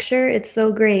structure, it's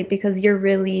so great because you're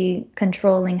really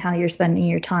controlling how you're spending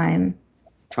your time.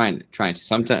 Trying to.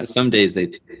 Sometimes some days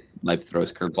life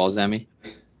throws curveballs at me.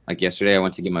 Like yesterday, I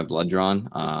went to get my blood drawn,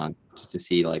 just to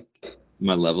see like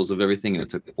my levels of everything, and it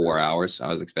took 4 hours. I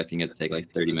was expecting it to take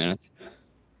like 30 minutes.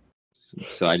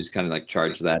 So I just kind of like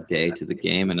charged that day to the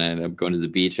game, and I ended up going to the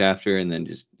beach after, and then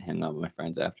just hanging out with my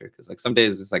friends after. Because like some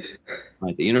days it's like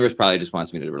the universe probably just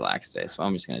wants me to relax today, so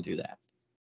I'm just gonna do that.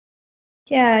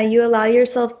 Yeah, you allow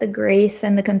yourself the grace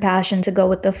and the compassion to go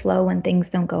with the flow when things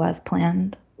don't go as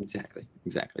planned. Exactly.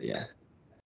 Yeah.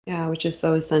 Yeah, which is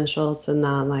so essential to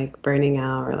not like burning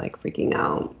out or like freaking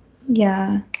out.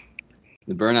 Yeah.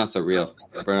 The burnouts are real.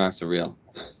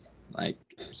 Like,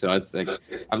 so it's like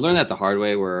I've learned that the hard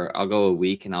way, where I'll go a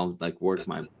week and I'll like work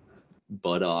my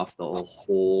butt off the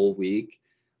whole week,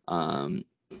 and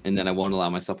then I won't allow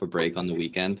myself a break on the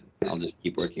weekend. I'll just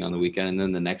keep working on the weekend, and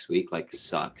then the next week like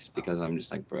sucks because I'm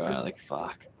just like, bro, like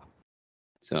fuck.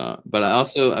 So, but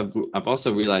I've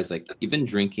also realized like even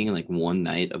drinking like one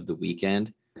night of the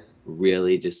weekend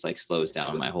really just like slows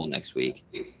down my whole next week,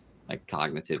 like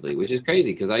cognitively, which is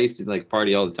crazy because I used to like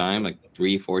party all the time, like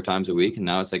 3-4 times a week, and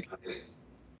now it's like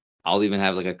I'll even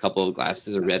have like a couple of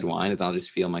glasses of red wine and I'll just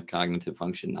feel my cognitive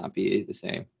function not be the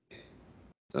same.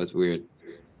 So it's weird.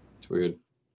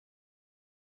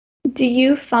 Do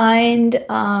you find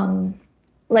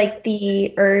like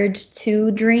the urge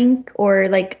to drink, or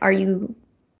like are you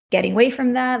getting away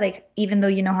from that, like even though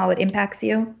you know how it impacts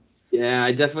you? Yeah,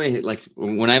 I definitely like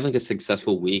when I have like a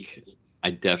successful week,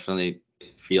 I definitely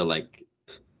feel like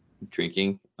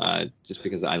drinking, just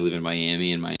because I live in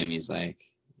Miami and Miami's like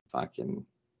fucking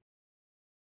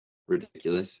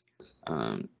ridiculous.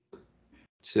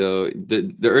 So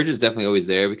the urge is definitely always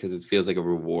there because it feels like a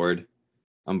reward.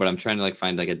 But I'm trying to like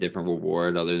find like a different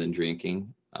reward other than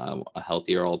drinking, a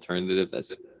healthier alternative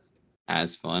that's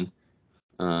as fun.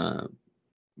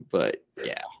 But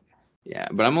yeah.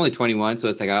 But I'm only 21, so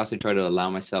it's like I also try to allow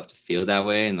myself to feel that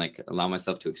way and like allow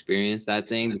myself to experience that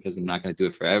thing because I'm not gonna do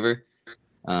it forever.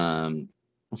 So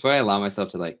I allow myself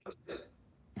to like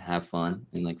have fun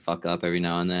and like fuck up every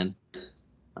now and then,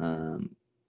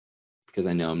 because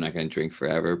I know I'm not gonna drink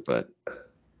forever. But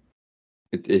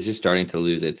it's just starting to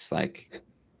lose its like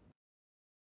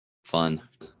fun.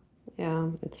 Yeah,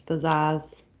 it's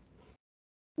pizzazz.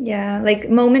 Yeah, like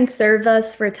moments serve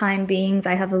us for time beings.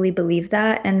 I heavily believe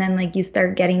that. And then like you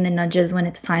start getting the nudges when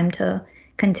it's time to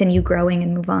continue growing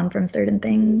and move on from certain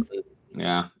things.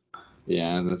 Yeah,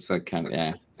 that's what kind of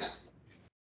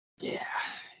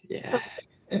yeah.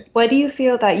 What do you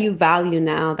feel that you value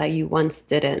now that you once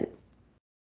didn't?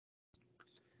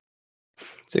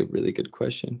 It's a really good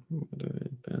question. What do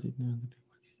I value now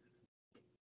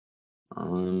that I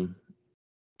once?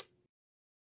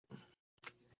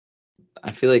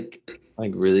 I feel like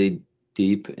really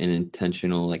deep and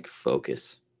intentional like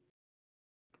focus.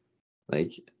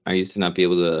 Like I used to not be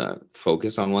able to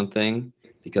focus on one thing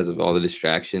because of all the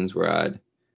distractions, where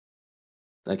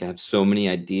I have so many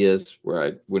ideas where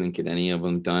I wouldn't get any of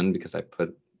them done because I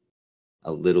put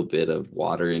a little bit of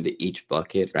water into each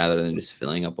bucket rather than just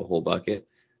filling up a whole bucket.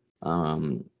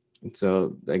 And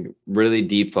so like really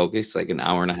deep focus, like an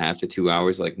hour and a half to 2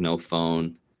 hours, like no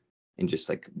phone, and just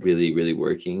like really, really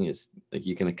working is like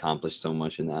you can accomplish so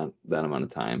much in that amount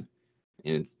of time.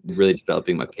 And it's really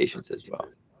developing my patience as well.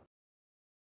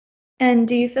 And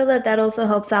do you feel that that also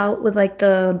helps out with like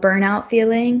the burnout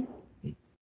feeling?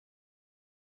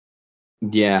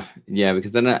 Yeah, yeah,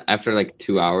 because then after like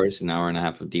 2 hours, an hour and a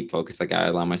half of deep focus, like I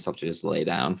allow myself to just lay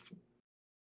down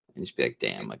and just be like,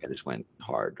 damn, like I just went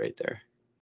hard right there.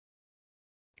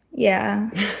 Yeah.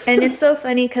 And it's so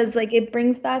funny because like it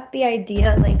brings back the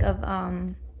idea like of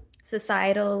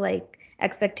societal like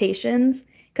expectations.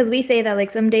 Because we say that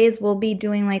like some days we'll be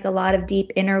doing like a lot of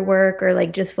deep inner work or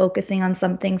like just focusing on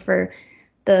something for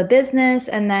the business.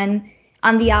 And then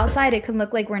on the outside, it can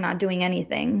look like we're not doing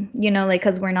anything, like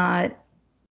because we're not,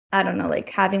 I don't know, like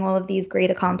having all of these great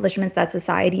accomplishments that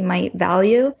society might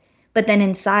value. But then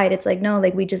inside, it's like, no,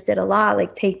 like we just did a lot.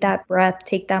 Like take that breath,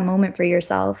 take that moment for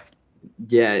yourself.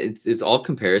 Yeah, it's all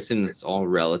comparison, it's all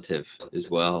relative as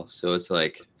well. So it's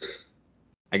like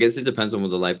I guess it depends on what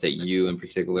the life that you in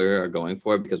particular are going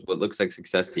for, because what looks like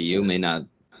success to you may not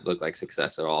look like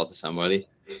success at all to somebody.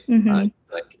 Mm-hmm.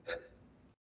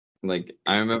 Like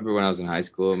I remember when I was in high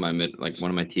school, like one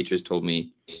of my teachers told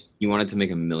me he wanted to make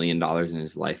 $1 million in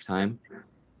his lifetime,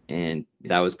 and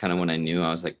that was kind of when I knew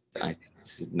I was like,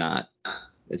 this is not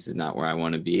where I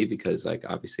want to be, because like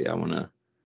obviously I want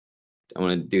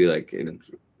to do like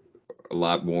a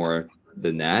lot more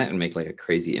than that and make like a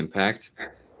crazy impact.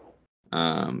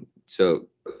 So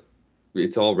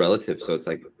it's all relative. So it's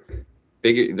like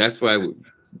that's why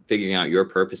figuring out your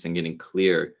purpose and getting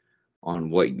clear on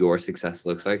what your success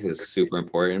looks like is super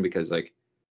important, because like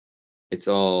it's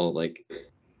all like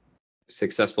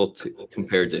successful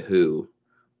compared to who,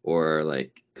 or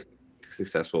like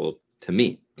successful to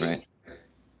me, right?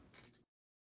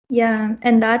 Yeah,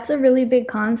 and that's a really big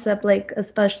concept, like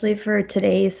especially for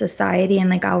today's society and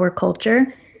like our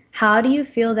culture. How do you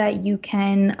feel that you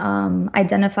can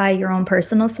identify your own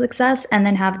personal success and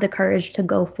then have the courage to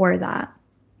go for that?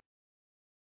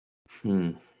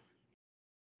 Hmm.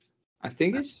 I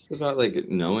think it's just about like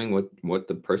knowing what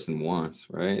the person wants,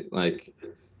 right? Like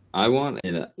I want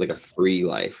like a free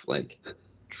life, like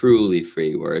truly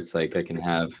free, where it's like I can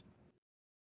have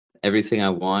everything I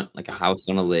want, like a house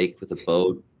on a lake with a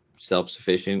boat,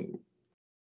 self-sufficient,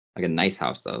 like a nice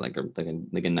house though, like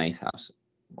a nice house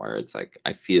where it's like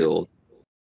I feel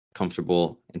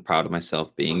comfortable and proud of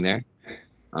myself being there.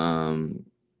 Um,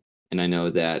 and I know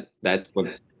that that's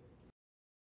going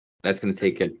to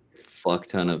take a fuck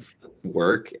ton of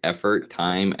work, effort,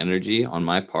 time, energy on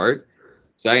my part.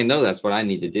 So I know that's what I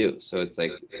need to do. So it's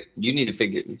like you need to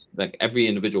figure, like every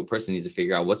individual person needs to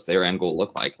figure out what's their end goal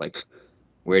look like. Like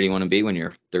where do you want to be when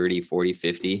you're 30, 40,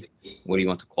 50? What do you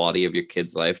want the quality of your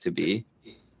kid's life to be?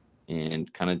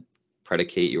 And kind of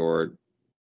predicate your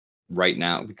right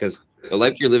now, because the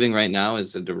life you're living right now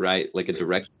is a direct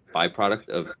byproduct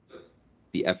of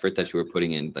the effort that you were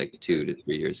putting in like 2 to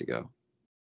 3 years ago.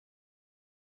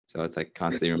 So it's like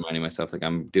constantly reminding myself, like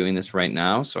I'm doing this right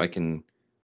now, so I'm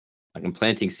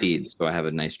planting seeds, so I have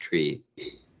a nice tree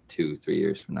 2, 3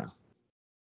 years from now.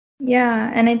 Yeah,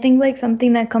 and I think like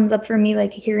something that comes up for me,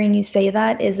 like hearing you say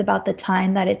that, is about the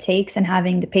time that it takes and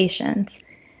having the patience.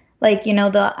 Like,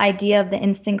 the idea of the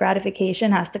instant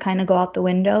gratification has to kind of go out the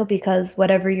window because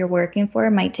whatever you're working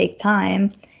for might take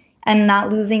time, and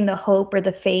not losing the hope or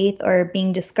the faith or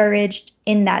being discouraged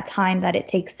in that time that it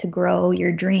takes to grow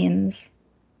your dreams.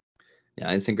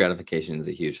 Yeah, instant gratification is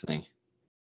a huge thing,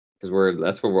 because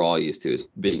that's what we're all used to, is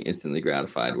being instantly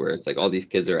gratified. Where it's like all these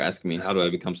kids are asking me, how do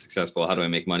I become successful? How do I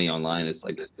make money online? It's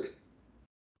like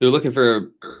they're looking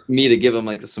for me to give them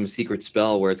like some secret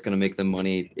spell where it's going to make them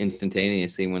money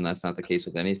instantaneously, when that's not the case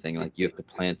with anything. Like you have to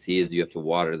plant seeds, you have to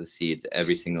water the seeds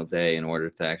every single day in order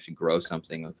to actually grow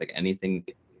something. It's like anything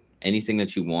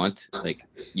that you want, like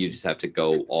you just have to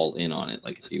go all in on it.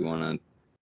 Like if you want to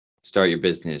start your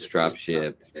business, drop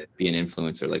ship, be an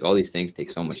influencer, like all these things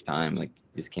take so much time. Like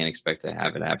you just can't expect to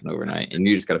have it happen overnight, and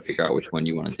you just got to figure out which one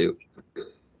you want to do.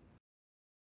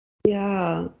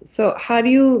 Yeah. So how do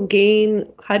you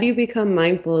become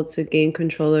mindful to gain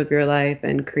control of your life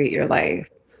and create your life?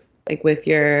 Like with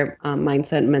your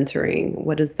mindset mentoring,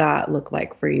 what does that look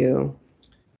like for you?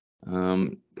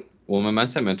 um well, my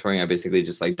mindset mentoring, I basically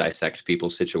just like dissect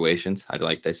people's situations. I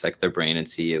like dissect their brain and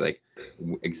see like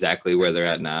exactly where they're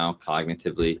at now,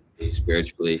 cognitively,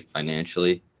 spiritually,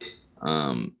 financially,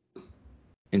 um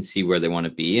and see where they want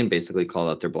to be, and basically call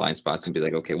out their blind spots and be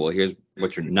like, okay, well, here's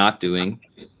what you're not doing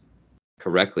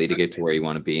correctly to get to where you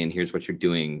want to be, and here's what you're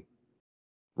doing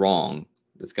wrong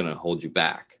that's going to hold you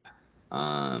back.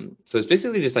 So it's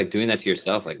basically just like doing that to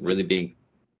yourself, like really being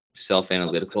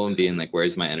self-analytical and being like,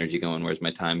 where's my energy going, where's my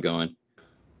time going,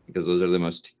 because those are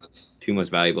the two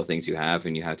most valuable things you have,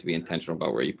 and you have to be intentional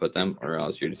about where you put them, or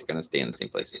else you're just going to stay in the same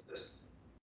place.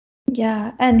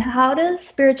 Yeah. And how does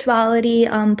spirituality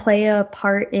play a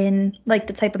part in like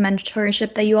the type of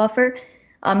mentorship that you offer?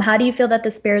 How do you feel that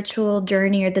the spiritual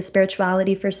journey or the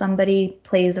spirituality for somebody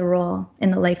plays a role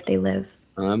in the life they live?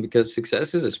 Because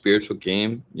success is a spiritual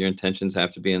game. Your intentions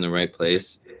have to be in the right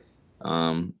place.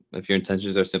 If your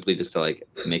intentions are simply just to like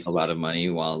make a lot of money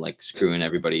while like screwing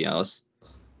everybody else,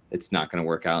 it's not going to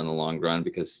work out in the long run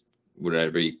because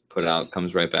whatever you put out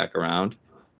comes right back around.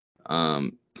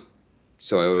 Um,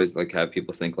 so I always like have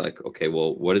people think like, okay,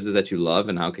 well, what is it that you love,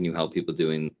 and how can you help people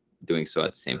doing so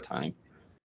at the same time?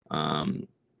 Um,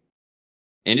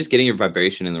 and just getting your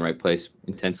vibration in the right place,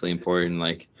 intensely important.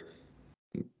 Like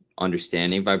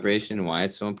understanding vibration and why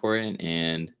it's so important,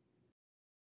 and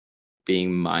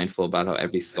being mindful about how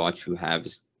every thought you have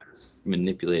is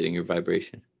manipulating your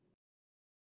vibration.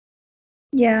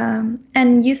 Yeah.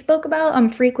 And you spoke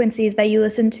about frequencies that you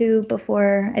listen to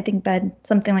before, I think bed,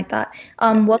 something like that.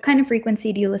 What kind of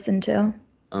frequency do you listen to?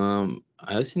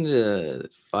 I listen to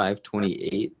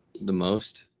 528 the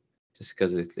most, just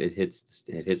because it hits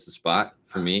the spot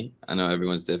for me. I know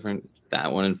everyone's different.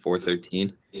 That one and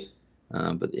 413.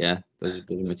 But yeah, those are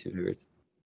my two favorites.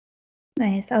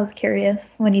 Nice. I was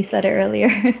curious when you said it earlier.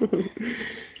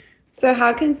 So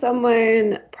how can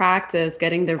someone practice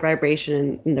getting their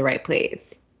vibration in the right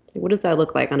place? What does that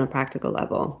look like on a practical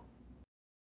level?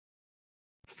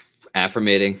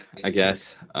 Affirmating, I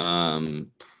guess.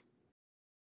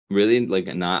 Really like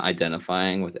not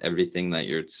identifying with everything that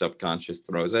your subconscious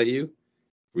throws at you,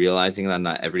 realizing that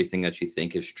not everything that you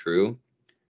think is true,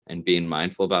 and being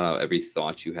mindful about how every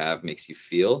thought you have makes you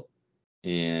feel,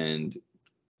 and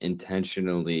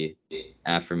intentionally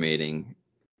affirmating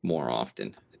more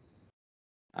often,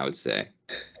 I would say.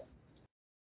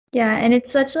 Yeah, and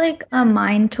it's such like a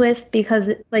mind twist because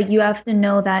like you have to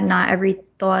know that not every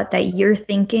thought that you're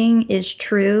thinking is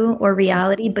true or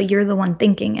reality, but you're the one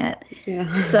thinking it.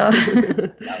 Yeah. So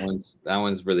That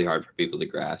one's really hard for people to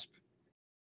grasp,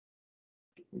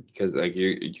 because like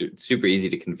you're it's super easy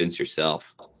to convince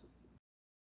yourself,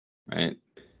 right?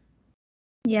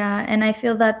 yeah, and I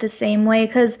feel that the same way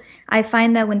because I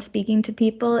find that when speaking to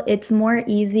people, it's more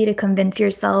easy to convince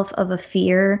yourself of a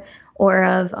fear or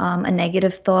of a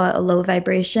negative thought, a low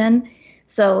vibration.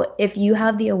 So if you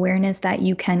have the awareness that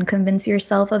you can convince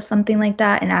yourself of something like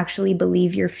that and actually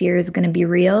believe your fear is going to be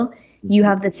real, you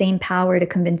have the same power to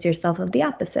convince yourself of the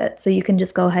opposite. So you can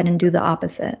just go ahead and do the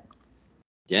opposite.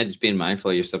 Yeah, just being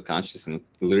mindful of your subconscious and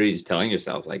literally just telling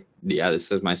yourself like, yeah,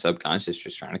 this is my subconscious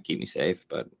just trying to keep me safe,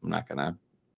 but I'm not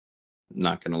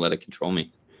gonna let it control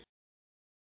me.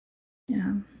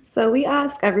 Yeah. So we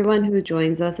ask everyone who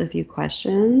joins us a few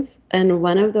questions, and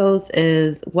one of those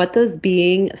is, what does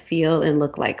being feel and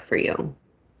look like for you?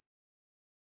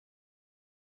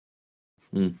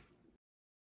 Hmm.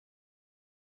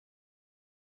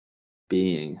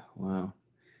 Being, wow.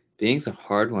 Being's a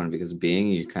hard one because being,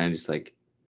 you kind of just like,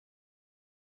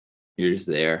 you're just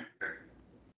there.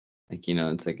 Like,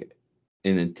 it's like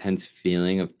an intense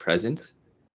feeling of presence.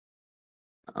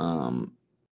 Um,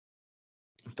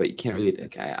 but you can't really,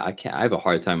 like, I can't, I have a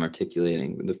hard time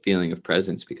articulating the feeling of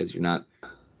presence, because you're not,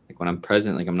 like, when I'm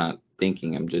present, like, I'm not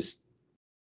thinking, I'm just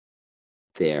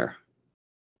there.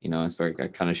 It's like I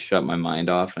kind of shut my mind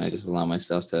off and I just allow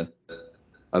myself to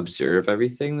observe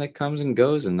everything that comes and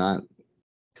goes, and not,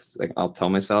 cause like I'll tell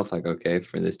myself like, okay,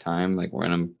 for this time, like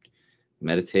when I'm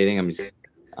meditating,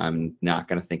 I'm not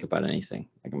gonna think about anything.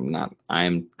 Like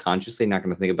I'm consciously not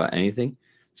gonna think about anything.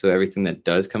 So everything that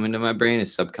does come into my brain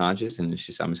is subconscious, and I'm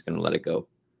just gonna let it go.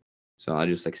 So I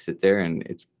just like sit there, and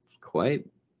it's quite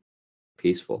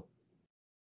peaceful.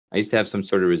 I used to have some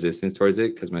sort of resistance towards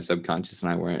it because my subconscious and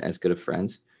I weren't as good of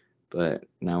friends, but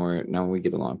now we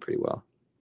get along pretty well.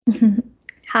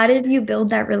 How did you build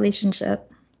that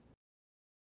relationship?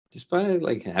 Just by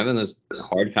like having those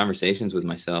hard conversations with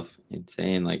myself and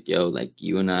saying like, yo, like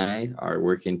you and I are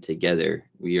working together.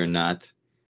 We are not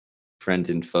friend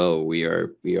and foe. We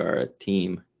are a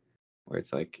team, where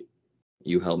it's like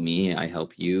you help me, I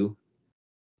help you.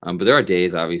 But there are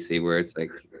days obviously where it's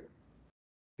like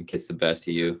it gets the best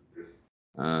of you.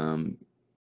 Um,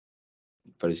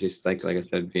 but it's just like I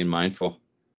said, being mindful.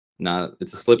 Not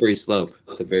It's a slippery slope.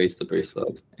 It's a very slippery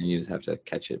slope, and you just have to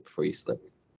catch it before you slip.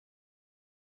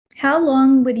 How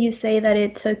long would you say that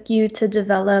it took you to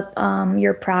develop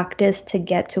your practice to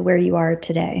get to where you are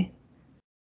today?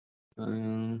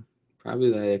 Um, probably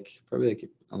like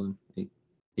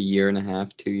a year and a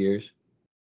half, 2 years.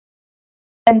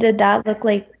 And did that look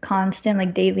like constant,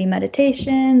 like daily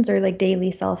meditations or like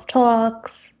daily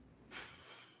self-talks?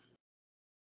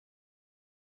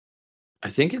 I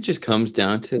think it just comes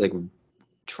down to like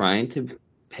trying to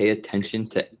pay attention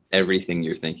to everything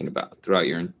you're thinking about throughout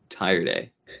your entire day.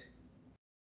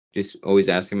 Just always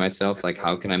asking myself, like,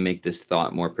 how can I make this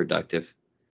thought more productive?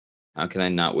 How can I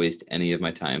not waste any of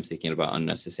my time thinking about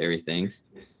unnecessary things?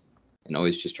 And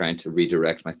always just trying to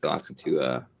redirect my thoughts into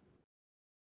a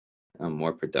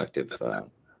more productive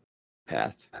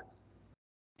path.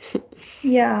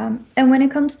 Yeah. And when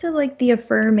it comes to like the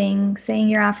affirming, saying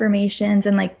your affirmations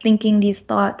and like thinking these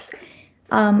thoughts,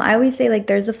 I always say like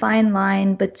there's a fine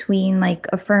line between like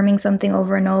affirming something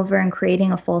over and over and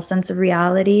creating a false sense of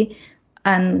reality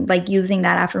and like using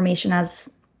that affirmation as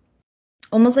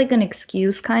almost like an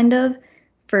excuse kind of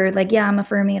for like, yeah, I'm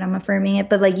affirming it,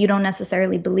 but like you don't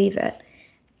necessarily believe it.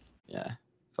 Yeah.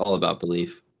 It's all about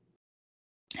belief.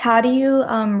 How do you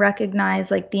recognize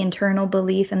like the internal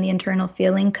belief and the internal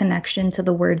feeling connection to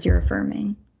the words you're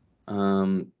affirming?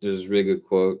 There's this really good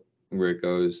quote where it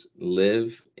goes,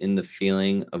 live in the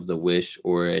feeling of the wish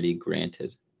already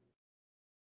granted.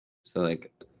 So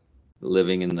like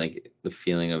living in like the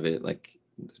feeling of it, like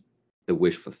the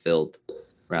wish fulfilled,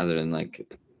 rather than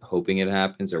like hoping it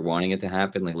happens or wanting it to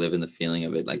happen. Like live in the feeling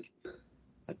of it. Like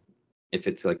if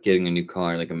it's like getting a new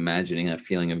car, like imagining that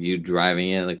feeling of you driving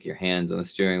it, like your hands on the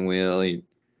steering wheel,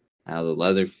 how the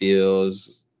leather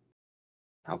feels,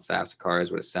 how fast the car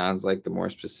is, what it sounds like. The more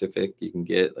specific you can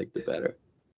get, like the better.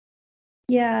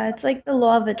 Yeah, it's like the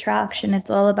law of attraction. It's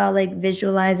all about like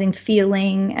visualizing,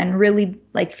 feeling, and really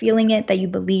like feeling it that you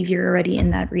believe you're already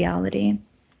in that reality.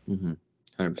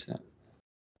 100%.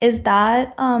 Is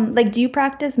that like do you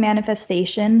practice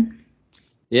manifestation?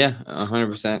 Yeah,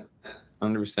 100%.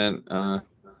 100%.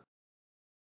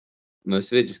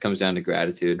 Most of it just comes down to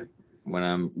gratitude. When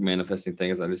I'm manifesting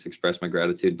things, I just express my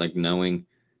gratitude, like knowing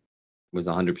with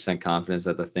 100% confidence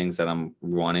that the things that I'm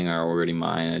wanting are already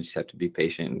mine. I just have to be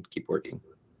patient and keep working.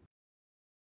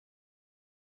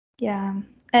 Yeah.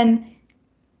 And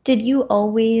did you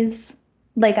always,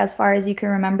 like as far as you can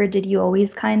remember, did you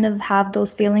always kind of have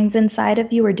those feelings inside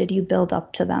of you or did you build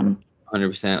up to them?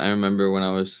 100%. I remember when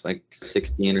I was like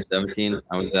 16 or 17,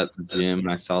 I was at the gym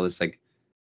and I saw this like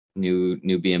new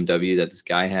BMW that this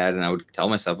guy had, and I would tell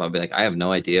myself, I'd be like, I have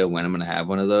no idea when I'm gonna have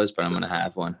one of those, but I'm gonna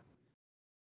have one.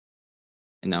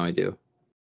 And now I do.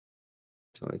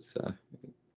 So it's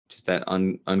just that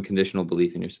unconditional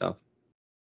belief in yourself.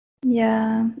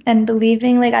 Yeah. And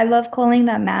believing, like I love calling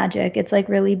that magic. It's like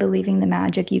really believing the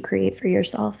magic you create for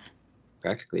yourself.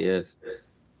 Practically is.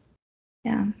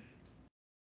 Yeah.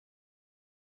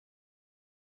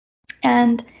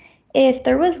 And if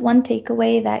there was one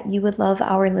takeaway that you would love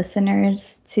our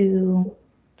listeners to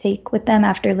take with them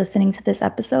after listening to this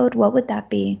episode, what would that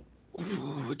be?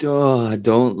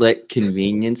 Don't let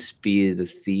convenience be the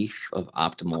thief of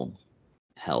optimal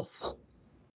health.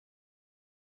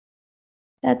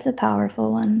 That's a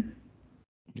powerful one.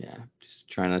 Yeah, just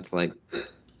try not to like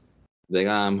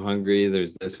I'm hungry,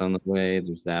 there's this on the way,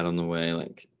 there's that on the way.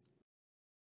 Like,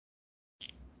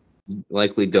 you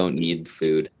likely don't need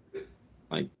food.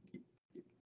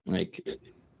 Like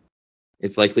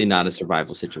it's likely not a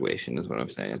survival situation, is what I'm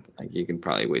saying. Like, you can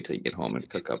probably wait till you get home and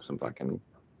cook up some fucking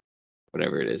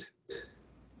whatever it is.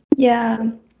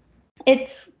 Yeah.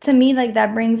 It's to me like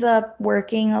that brings up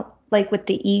working like with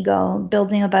the ego,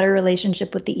 building a better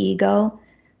relationship with the ego.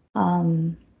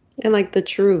 And like the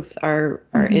truth, our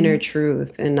inner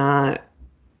truth, and not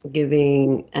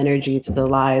giving energy to the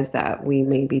lies that we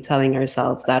may be telling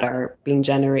ourselves that are being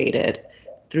generated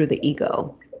through the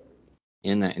ego.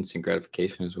 And that instant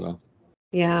gratification as well.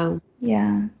 Yeah.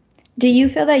 Yeah. Do you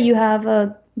feel that you have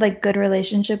a like good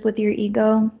relationship with your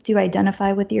ego? Do you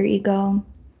identify with your ego?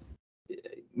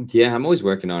 Yeah, I'm always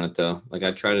working on it though. Like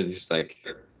I try to just like,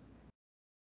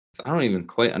 I don't even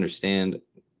quite understand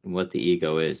what the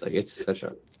ego is. Like it's such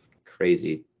a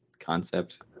crazy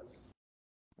concept.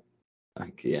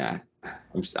 Like yeah,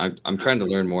 I'm trying to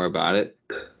learn more about it,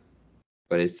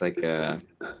 but it's like an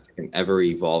ever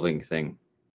evolving thing.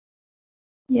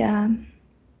 Yeah.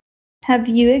 Have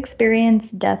you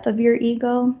experienced death of your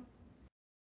ego?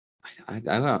 I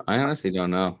don't. I honestly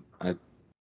don't know.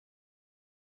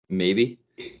 Maybe.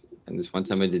 And this one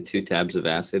time I did 2 tabs of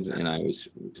acid, and I was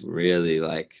really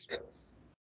like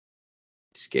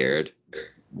scared.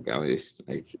 Like I was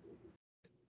like,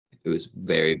 it was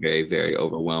very, very, very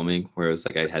overwhelming. Where it was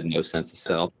like I had no sense of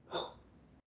self.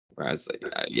 Where I was like,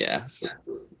 yeah, so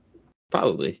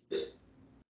probably.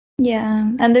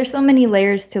 Yeah. And there's so many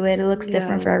layers to it. It looks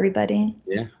different for everybody.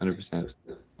 Yeah, 100%.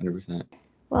 100%.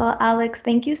 Well, Alex,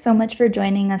 thank you so much for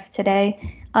joining us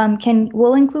today.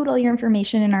 We'll include all your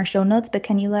information in our show notes, but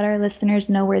can you let our listeners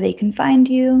know where they can find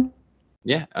you?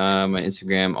 Yeah, my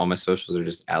Instagram, all my socials are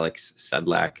just Alex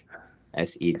Sedlak,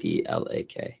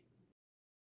 Sedlak.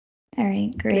 All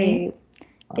right, great. Great.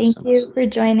 Thank Awesome. you for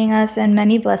joining us, and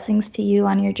many blessings to you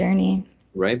on your journey.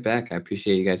 Right back. I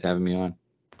appreciate you guys having me on.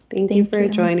 Thank you Thank for you.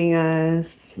 joining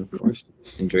us. Of course.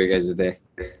 Enjoy your guys' day.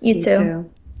 You too.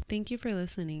 Thank you for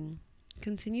listening.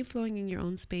 Continue flowing in your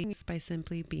own space by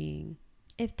simply being.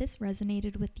 If this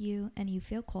resonated with you and you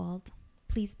feel called,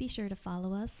 please be sure to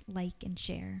follow us, like, and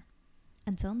share.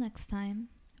 Until next time,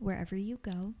 wherever you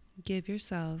go, Give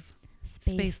yourself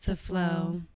space to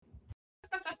flow.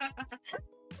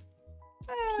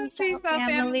 Peace out,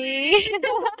 family.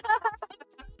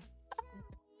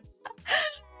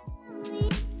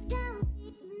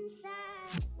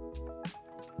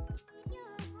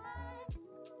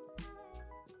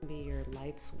 Be your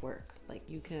life's work. Like,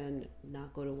 you can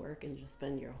not go to work and just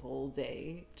spend your whole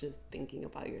day just thinking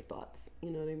about your thoughts. You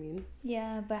know what I mean?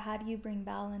 Yeah, but how do you bring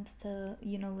balance to,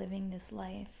 living this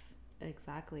life?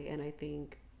 Exactly. And I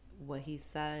think what he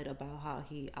said about how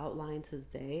he outlines his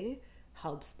day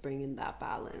helps bring in that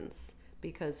balance,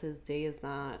 because his day is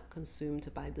not consumed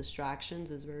by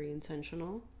distractions, is very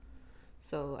intentional.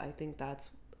 So I think that's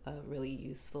a really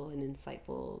useful and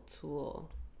insightful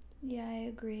tool. Yeah, I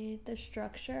agree. The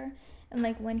structure. And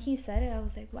like when he said it, I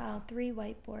was like, wow, 3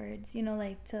 whiteboards,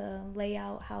 like to lay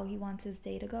out how he wants his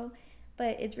day to go.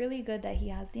 But it's really good that he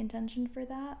has the intention for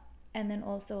that. And then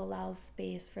also allows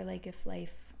space for like if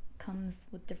life comes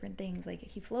with different things, like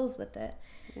he flows with it.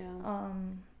 Yeah.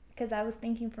 Because I was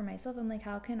thinking for myself, I'm like,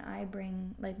 how can I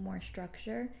bring like more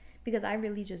structure? Because I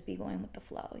really just be going with the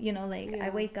flow. I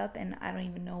wake up and I don't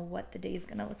even know what the day is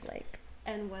going to look like.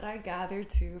 And what I gathered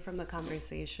too from the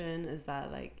conversation is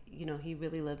that, like, he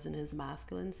really lives in his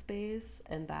masculine space,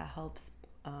 and that helps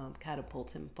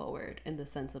catapult him forward in the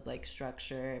sense of like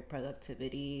structure,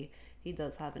 productivity. He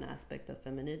does have an aspect of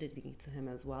femininity to him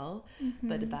as well,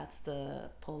 but that's the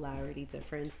polarity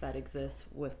difference that exists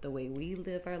with the way we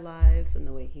live our lives and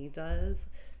the way he does.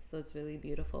 So it's really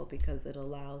beautiful because it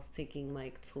allows taking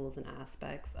like tools and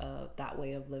aspects of that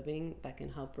way of living that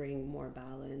can help bring more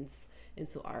balance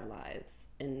into our lives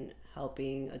and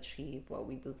helping achieve what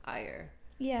we desire.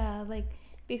 Yeah,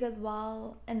 because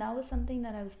and that was something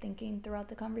that I was thinking throughout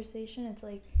the conversation, it's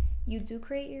like you do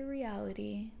create your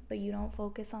reality, but you don't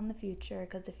focus on the future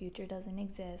because the future doesn't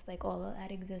exist. Like all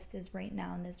that exists is right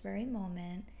now in this very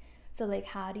moment. So like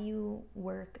how do you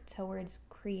work towards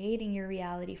creating your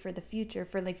reality for the future,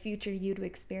 for like future you to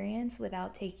experience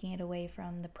without taking it away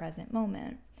from the present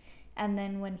moment? And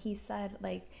then when he said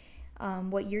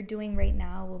what you're doing right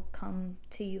now will come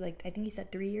to you, like I think he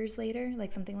said 3 years later,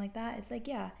 like something like that. It's like,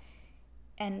 yeah.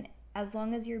 And as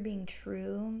long as you're being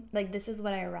true, like this is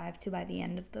what I arrived to by the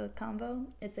end of the convo.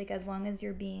 It's like as long as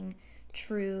you're being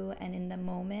true and in the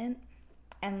moment,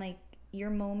 and like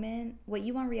your moment, what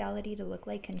you want reality to look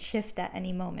like can shift at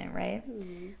any moment, right?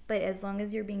 But as long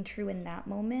as you're being true in that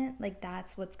moment, like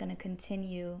that's what's going to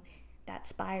continue that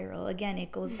spiral. Again,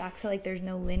 it goes back to like there's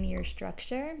no linear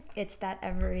structure. It's that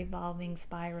ever evolving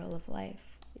spiral of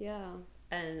life. Yeah.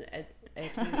 And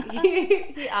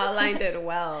he outlined it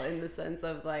well in the sense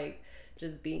of like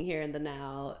just being here in the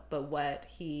now, but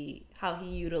how he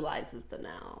utilizes the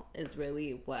now is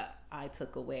really what I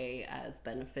took away as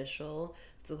beneficial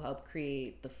to help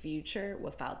create the future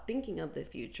without thinking of the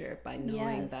future, by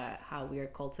knowing that how we are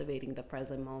cultivating the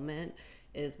present moment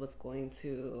is what's going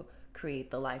to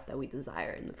create the life that we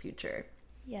desire in the future.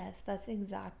 Yes, that's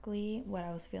exactly what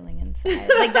I was feeling inside.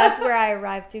 Like that's where I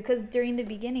arrived to, because during the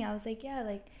beginning I was like, yeah,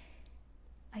 like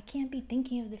I can't be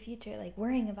thinking of the future, like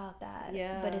worrying about that.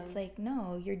 Yeah. But it's like,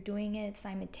 no, you're doing it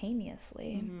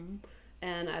simultaneously.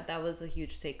 And that was a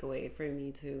huge takeaway for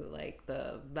me too, like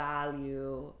the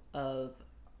value of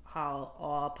how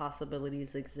all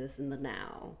possibilities exist in the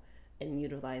now and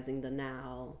utilizing the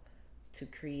now to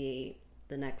create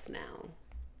the next now,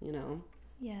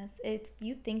 Yes,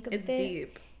 you think of it's it.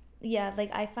 deep. Yeah, like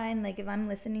I find like if I'm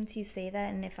listening to you say that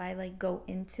and if I like go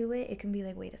into it, it can be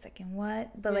like, wait a second,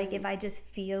 what? But like if I just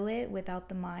feel it without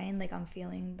the mind, like I'm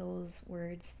feeling those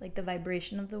words, like the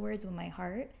vibration of the words with my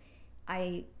heart,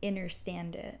 I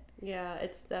understand it. Yeah,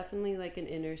 it's definitely like an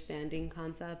understanding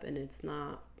concept, and it's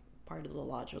not part of the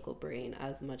logical brain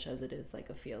as much as it is like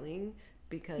a feeling,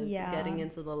 because getting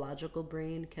into the logical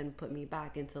brain can put me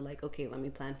back into like, okay, let me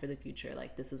plan for the future.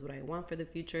 Like this is what I want for the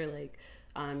future. Like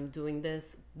I'm doing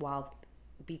this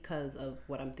because of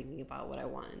what I'm thinking about what I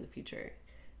want in the future.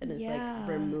 And it's like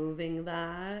removing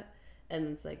that, and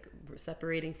it's like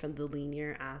separating from the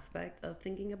linear aspect of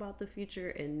thinking about the future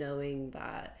and knowing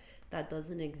that that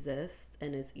doesn't exist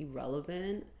and it's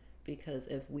irrelevant, because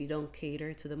if we don't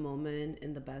cater to the moment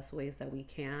in the best ways that we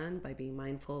can by being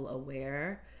mindful,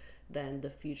 aware, then the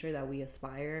future that we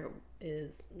aspire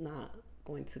is not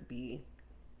going to be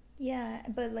Yeah,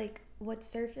 but like what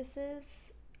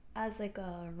surfaces as like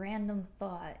a random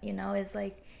thought, you know, is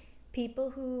like people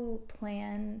who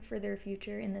plan for their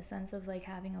future in the sense of like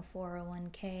having a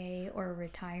 401k or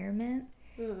retirement.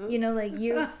 You know, like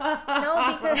you. No,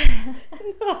 because.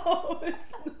 No,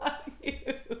 it's not you.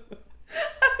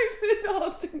 I've been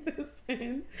holding this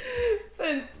in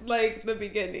since like the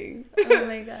beginning. Oh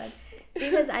my God.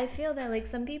 Because I feel that like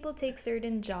some people take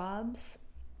certain jobs.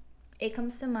 It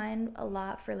comes to mind a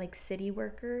lot for like city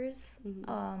workers,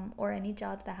 or any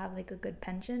jobs that have like a good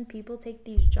pension. People take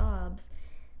these jobs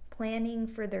planning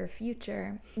for their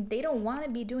future. They don't want to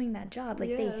be doing that job.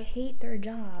 Like they hate their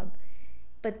job,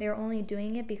 but they're only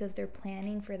doing it because they're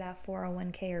planning for that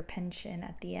 401k or pension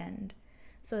at the end.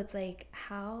 So it's like,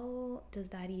 how does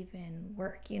that even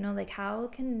work? You know, like how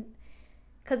can,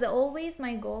 because always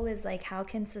my goal is like, how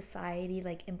can society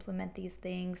like implement these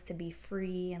things to be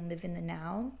free and live in the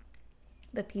now?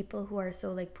 But people who are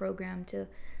so like programmed to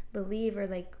believe or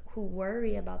like who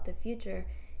worry about the future,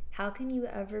 how can you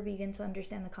ever begin to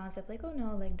understand the concept like, oh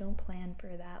no, like don't plan for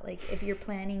that. Like if you're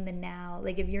planning the now,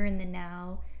 like if you're in the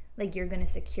now, like you're gonna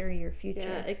secure your future.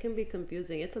 Yeah, it can be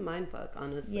confusing. It's a mind fuck,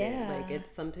 honestly. Yeah. Like it's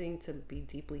something to be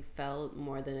deeply felt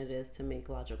more than it is to make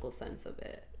logical sense of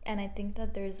it. And I think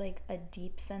that there's like a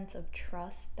deep sense of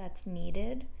trust that's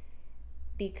needed,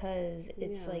 because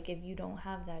it's like if you don't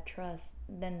have that trust,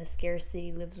 then the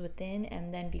scarcity lives within,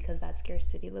 and then because that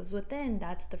scarcity lives within,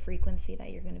 that's the frequency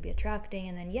that you're going to be attracting,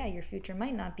 and then your future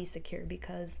might not be secure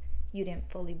because you didn't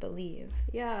fully believe.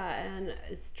 Yeah, and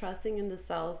it's trusting in the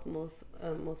self most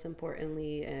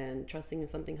importantly, and trusting in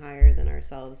something higher than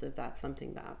ourselves if that's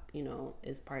something that, you know,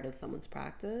 is part of someone's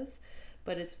practice.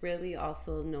 But it's really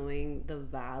also knowing the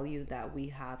value that we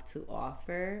have to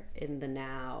offer in the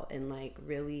now, and like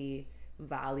really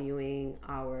valuing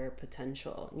our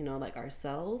potential, you know, like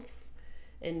ourselves,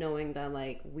 and knowing that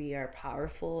like we are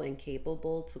powerful and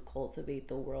capable to cultivate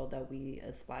the world that we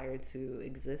aspire to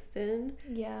exist in.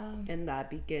 Yeah. And that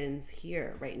begins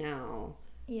here right now.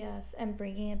 Yes, and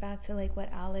bringing it back to like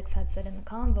what Alex had said in the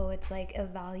convo, it's like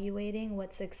evaluating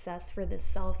what success for the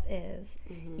self is.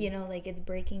 You know, like it's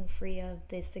breaking free of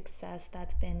this success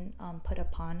that's been put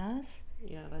upon us.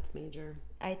 Yeah, that's major.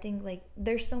 I think like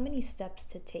there's so many steps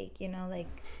to take, you know, like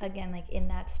again, like in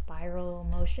that spiral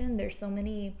motion, there's so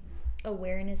many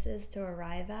awarenesses to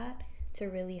arrive at to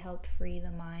really help free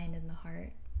the mind and the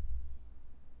heart.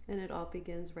 And it all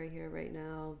begins right here, right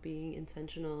now, being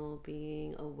intentional,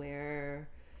 being aware,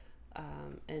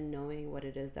 and knowing what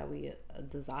it is that we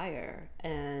desire,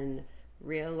 and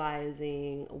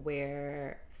realizing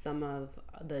where some of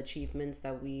the achievements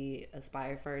that we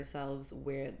aspire for ourselves,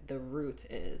 where the root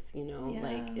is, you know,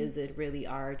 like, is it really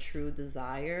our true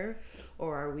desire,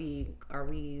 or are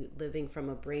we living from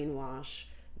a brainwash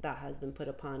that has been put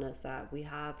upon us that we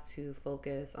have to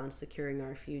focus on securing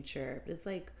our future? It's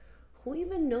like, who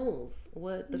even knows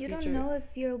what the future... You don't know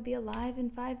if you'll be alive in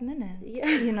 5 minutes. Yeah,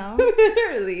 you know?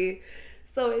 Literally.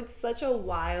 So it's such a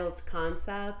wild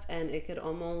concept, and it could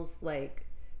almost like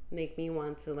make me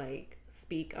want to like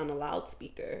speak on a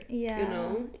loudspeaker. Yeah, you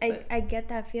know. I get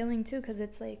that feeling too, because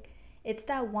it's like it's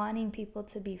that wanting people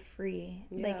to be free.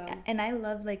 Like, and I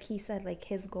love, like he said, like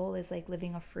his goal is like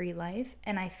living a free life,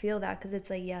 and I feel that because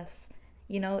it's like, yes,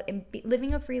 you know,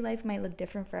 living a free life might look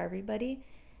different for everybody,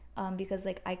 because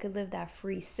like I could live that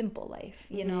free, simple life,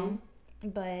 you know,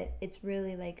 but it's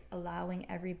really like allowing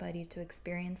everybody to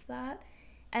experience that.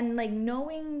 And like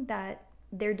knowing that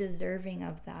they're deserving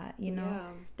of that, you know.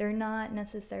 They're not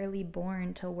necessarily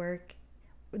born to work.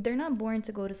 They're not born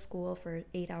to go to school for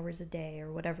 8 hours a day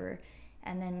or whatever,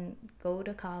 and then go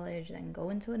to college, then go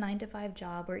into a 9-to-5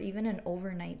 job, or even an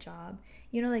overnight job.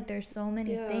 You know, like there's so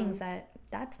many things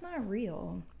that's not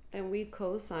real. And we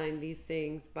co-sign these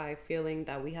things by feeling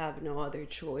that we have no other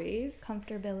choice.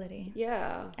 Comfortability.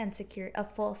 Yeah. And a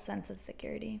full sense of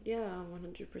security. Yeah,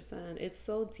 100%. It's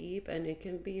so deep, and it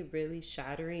can be really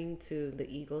shattering to the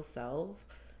ego self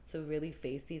to really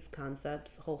face these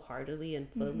concepts wholeheartedly and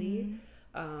fully.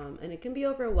 And it can be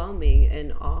overwhelming,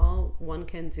 and all one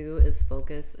can do is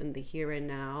focus in the here and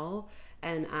now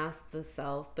and ask the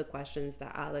self the questions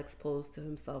that Alex posed to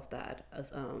himself that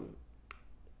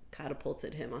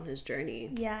catapulted him on his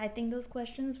journey. Yeah, I think those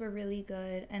questions were really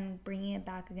good, and bringing it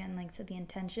back again, like to the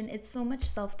intention, it's so much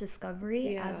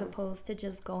self-discovery as opposed to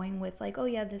just going with like, oh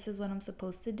yeah, this is what I'm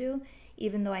supposed to do,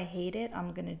 even though I hate it,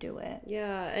 I'm gonna do it.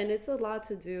 Yeah, and it's a lot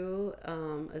to do,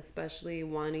 especially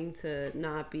wanting to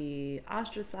not be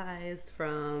ostracized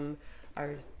from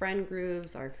our friend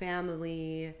groups, our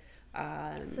family,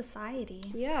 society.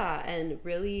 Yeah, and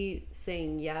really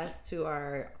saying yes to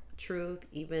our truth,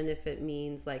 even if it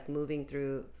means like moving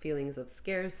through feelings of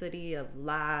scarcity, of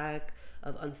lack,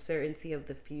 of uncertainty of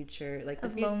the future, like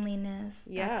of loneliness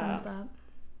that comes up,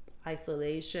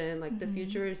 isolation. Like the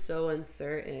future is so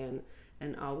uncertain,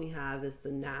 and all we have is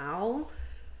the now.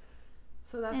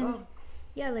 So that's all.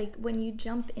 Yeah, like when you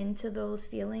jump into those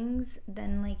feelings,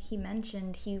 then like he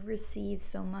mentioned, he receives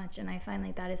so much. And I find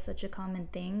like that is such a common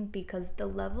thing, because the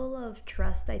level of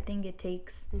trust I think it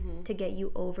takes to get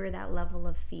you over that level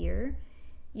of fear,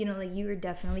 you know, like you're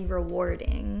definitely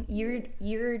rewarding.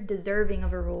 You're deserving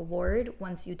of a reward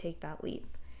once you take that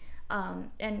leap.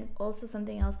 And also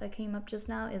something else that came up just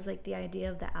now is like the idea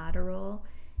of the Adderall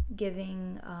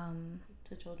giving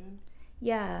to children.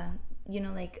 Yeah, you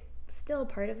know, like still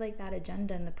part of like that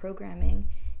agenda and the programming.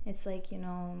 It's like, you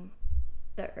know,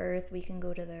 the earth, we can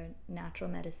go to the natural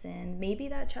medicine. Maybe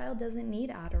that child doesn't need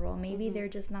Adderall. Maybe they're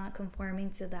just not conforming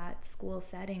to that school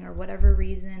setting or whatever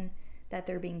reason that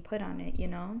they're being put on it, you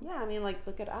know? Yeah, I mean, like,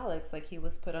 look at Alex. Like, he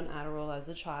was put on Adderall as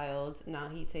a child. Now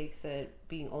he takes it,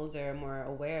 being older, more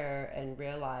aware, and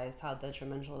realized how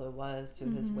detrimental it was to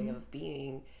his way of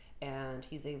being. And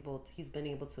he's been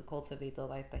able to cultivate the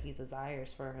life that he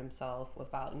desires for himself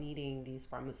without needing these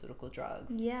pharmaceutical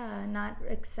drugs. Yeah, not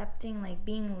accepting like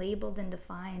being labeled and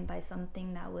defined by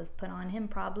something that was put on him,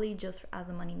 probably just as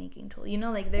a money-making tool. You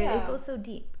know, like it goes so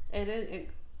deep.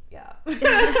 Yeah.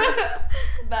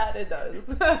 That it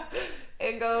does.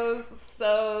 It goes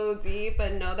so deep,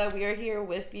 and know that we are here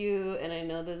with you. And I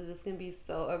know that this can be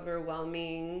so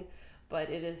overwhelming, but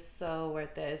it is so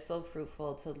worth it. It's so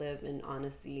fruitful to live in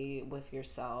honesty with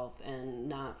yourself and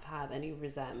not have any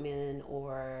resentment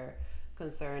or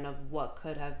concern of what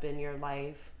could have been your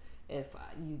life if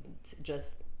you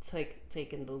just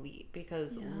taken the leap.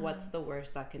 Because what's the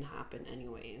worst that can happen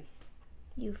anyways?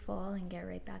 You fall and get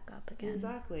right back up again.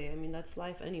 Exactly. I mean, that's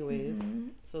life anyways.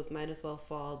 So it might as well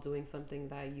fall doing something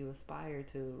that you aspire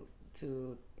to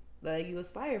that you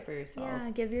aspire for yourself.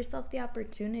 Yeah, give yourself the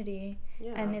opportunity.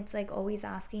 Yeah. And it's like always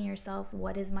asking yourself,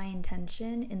 what is my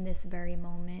intention in this very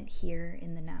moment here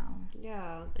in the now?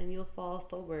 Yeah, and you'll fall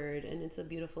forward, and it's a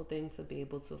beautiful thing to be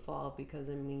able to fall, because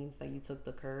it means that you took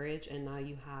the courage, and now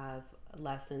you have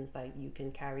lessons that you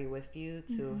can carry with you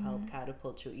to help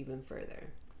catapult you even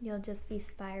further. You'll just be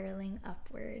spiraling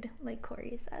upward, like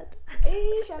Corey said.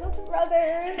 Hey, shout out to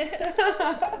brother.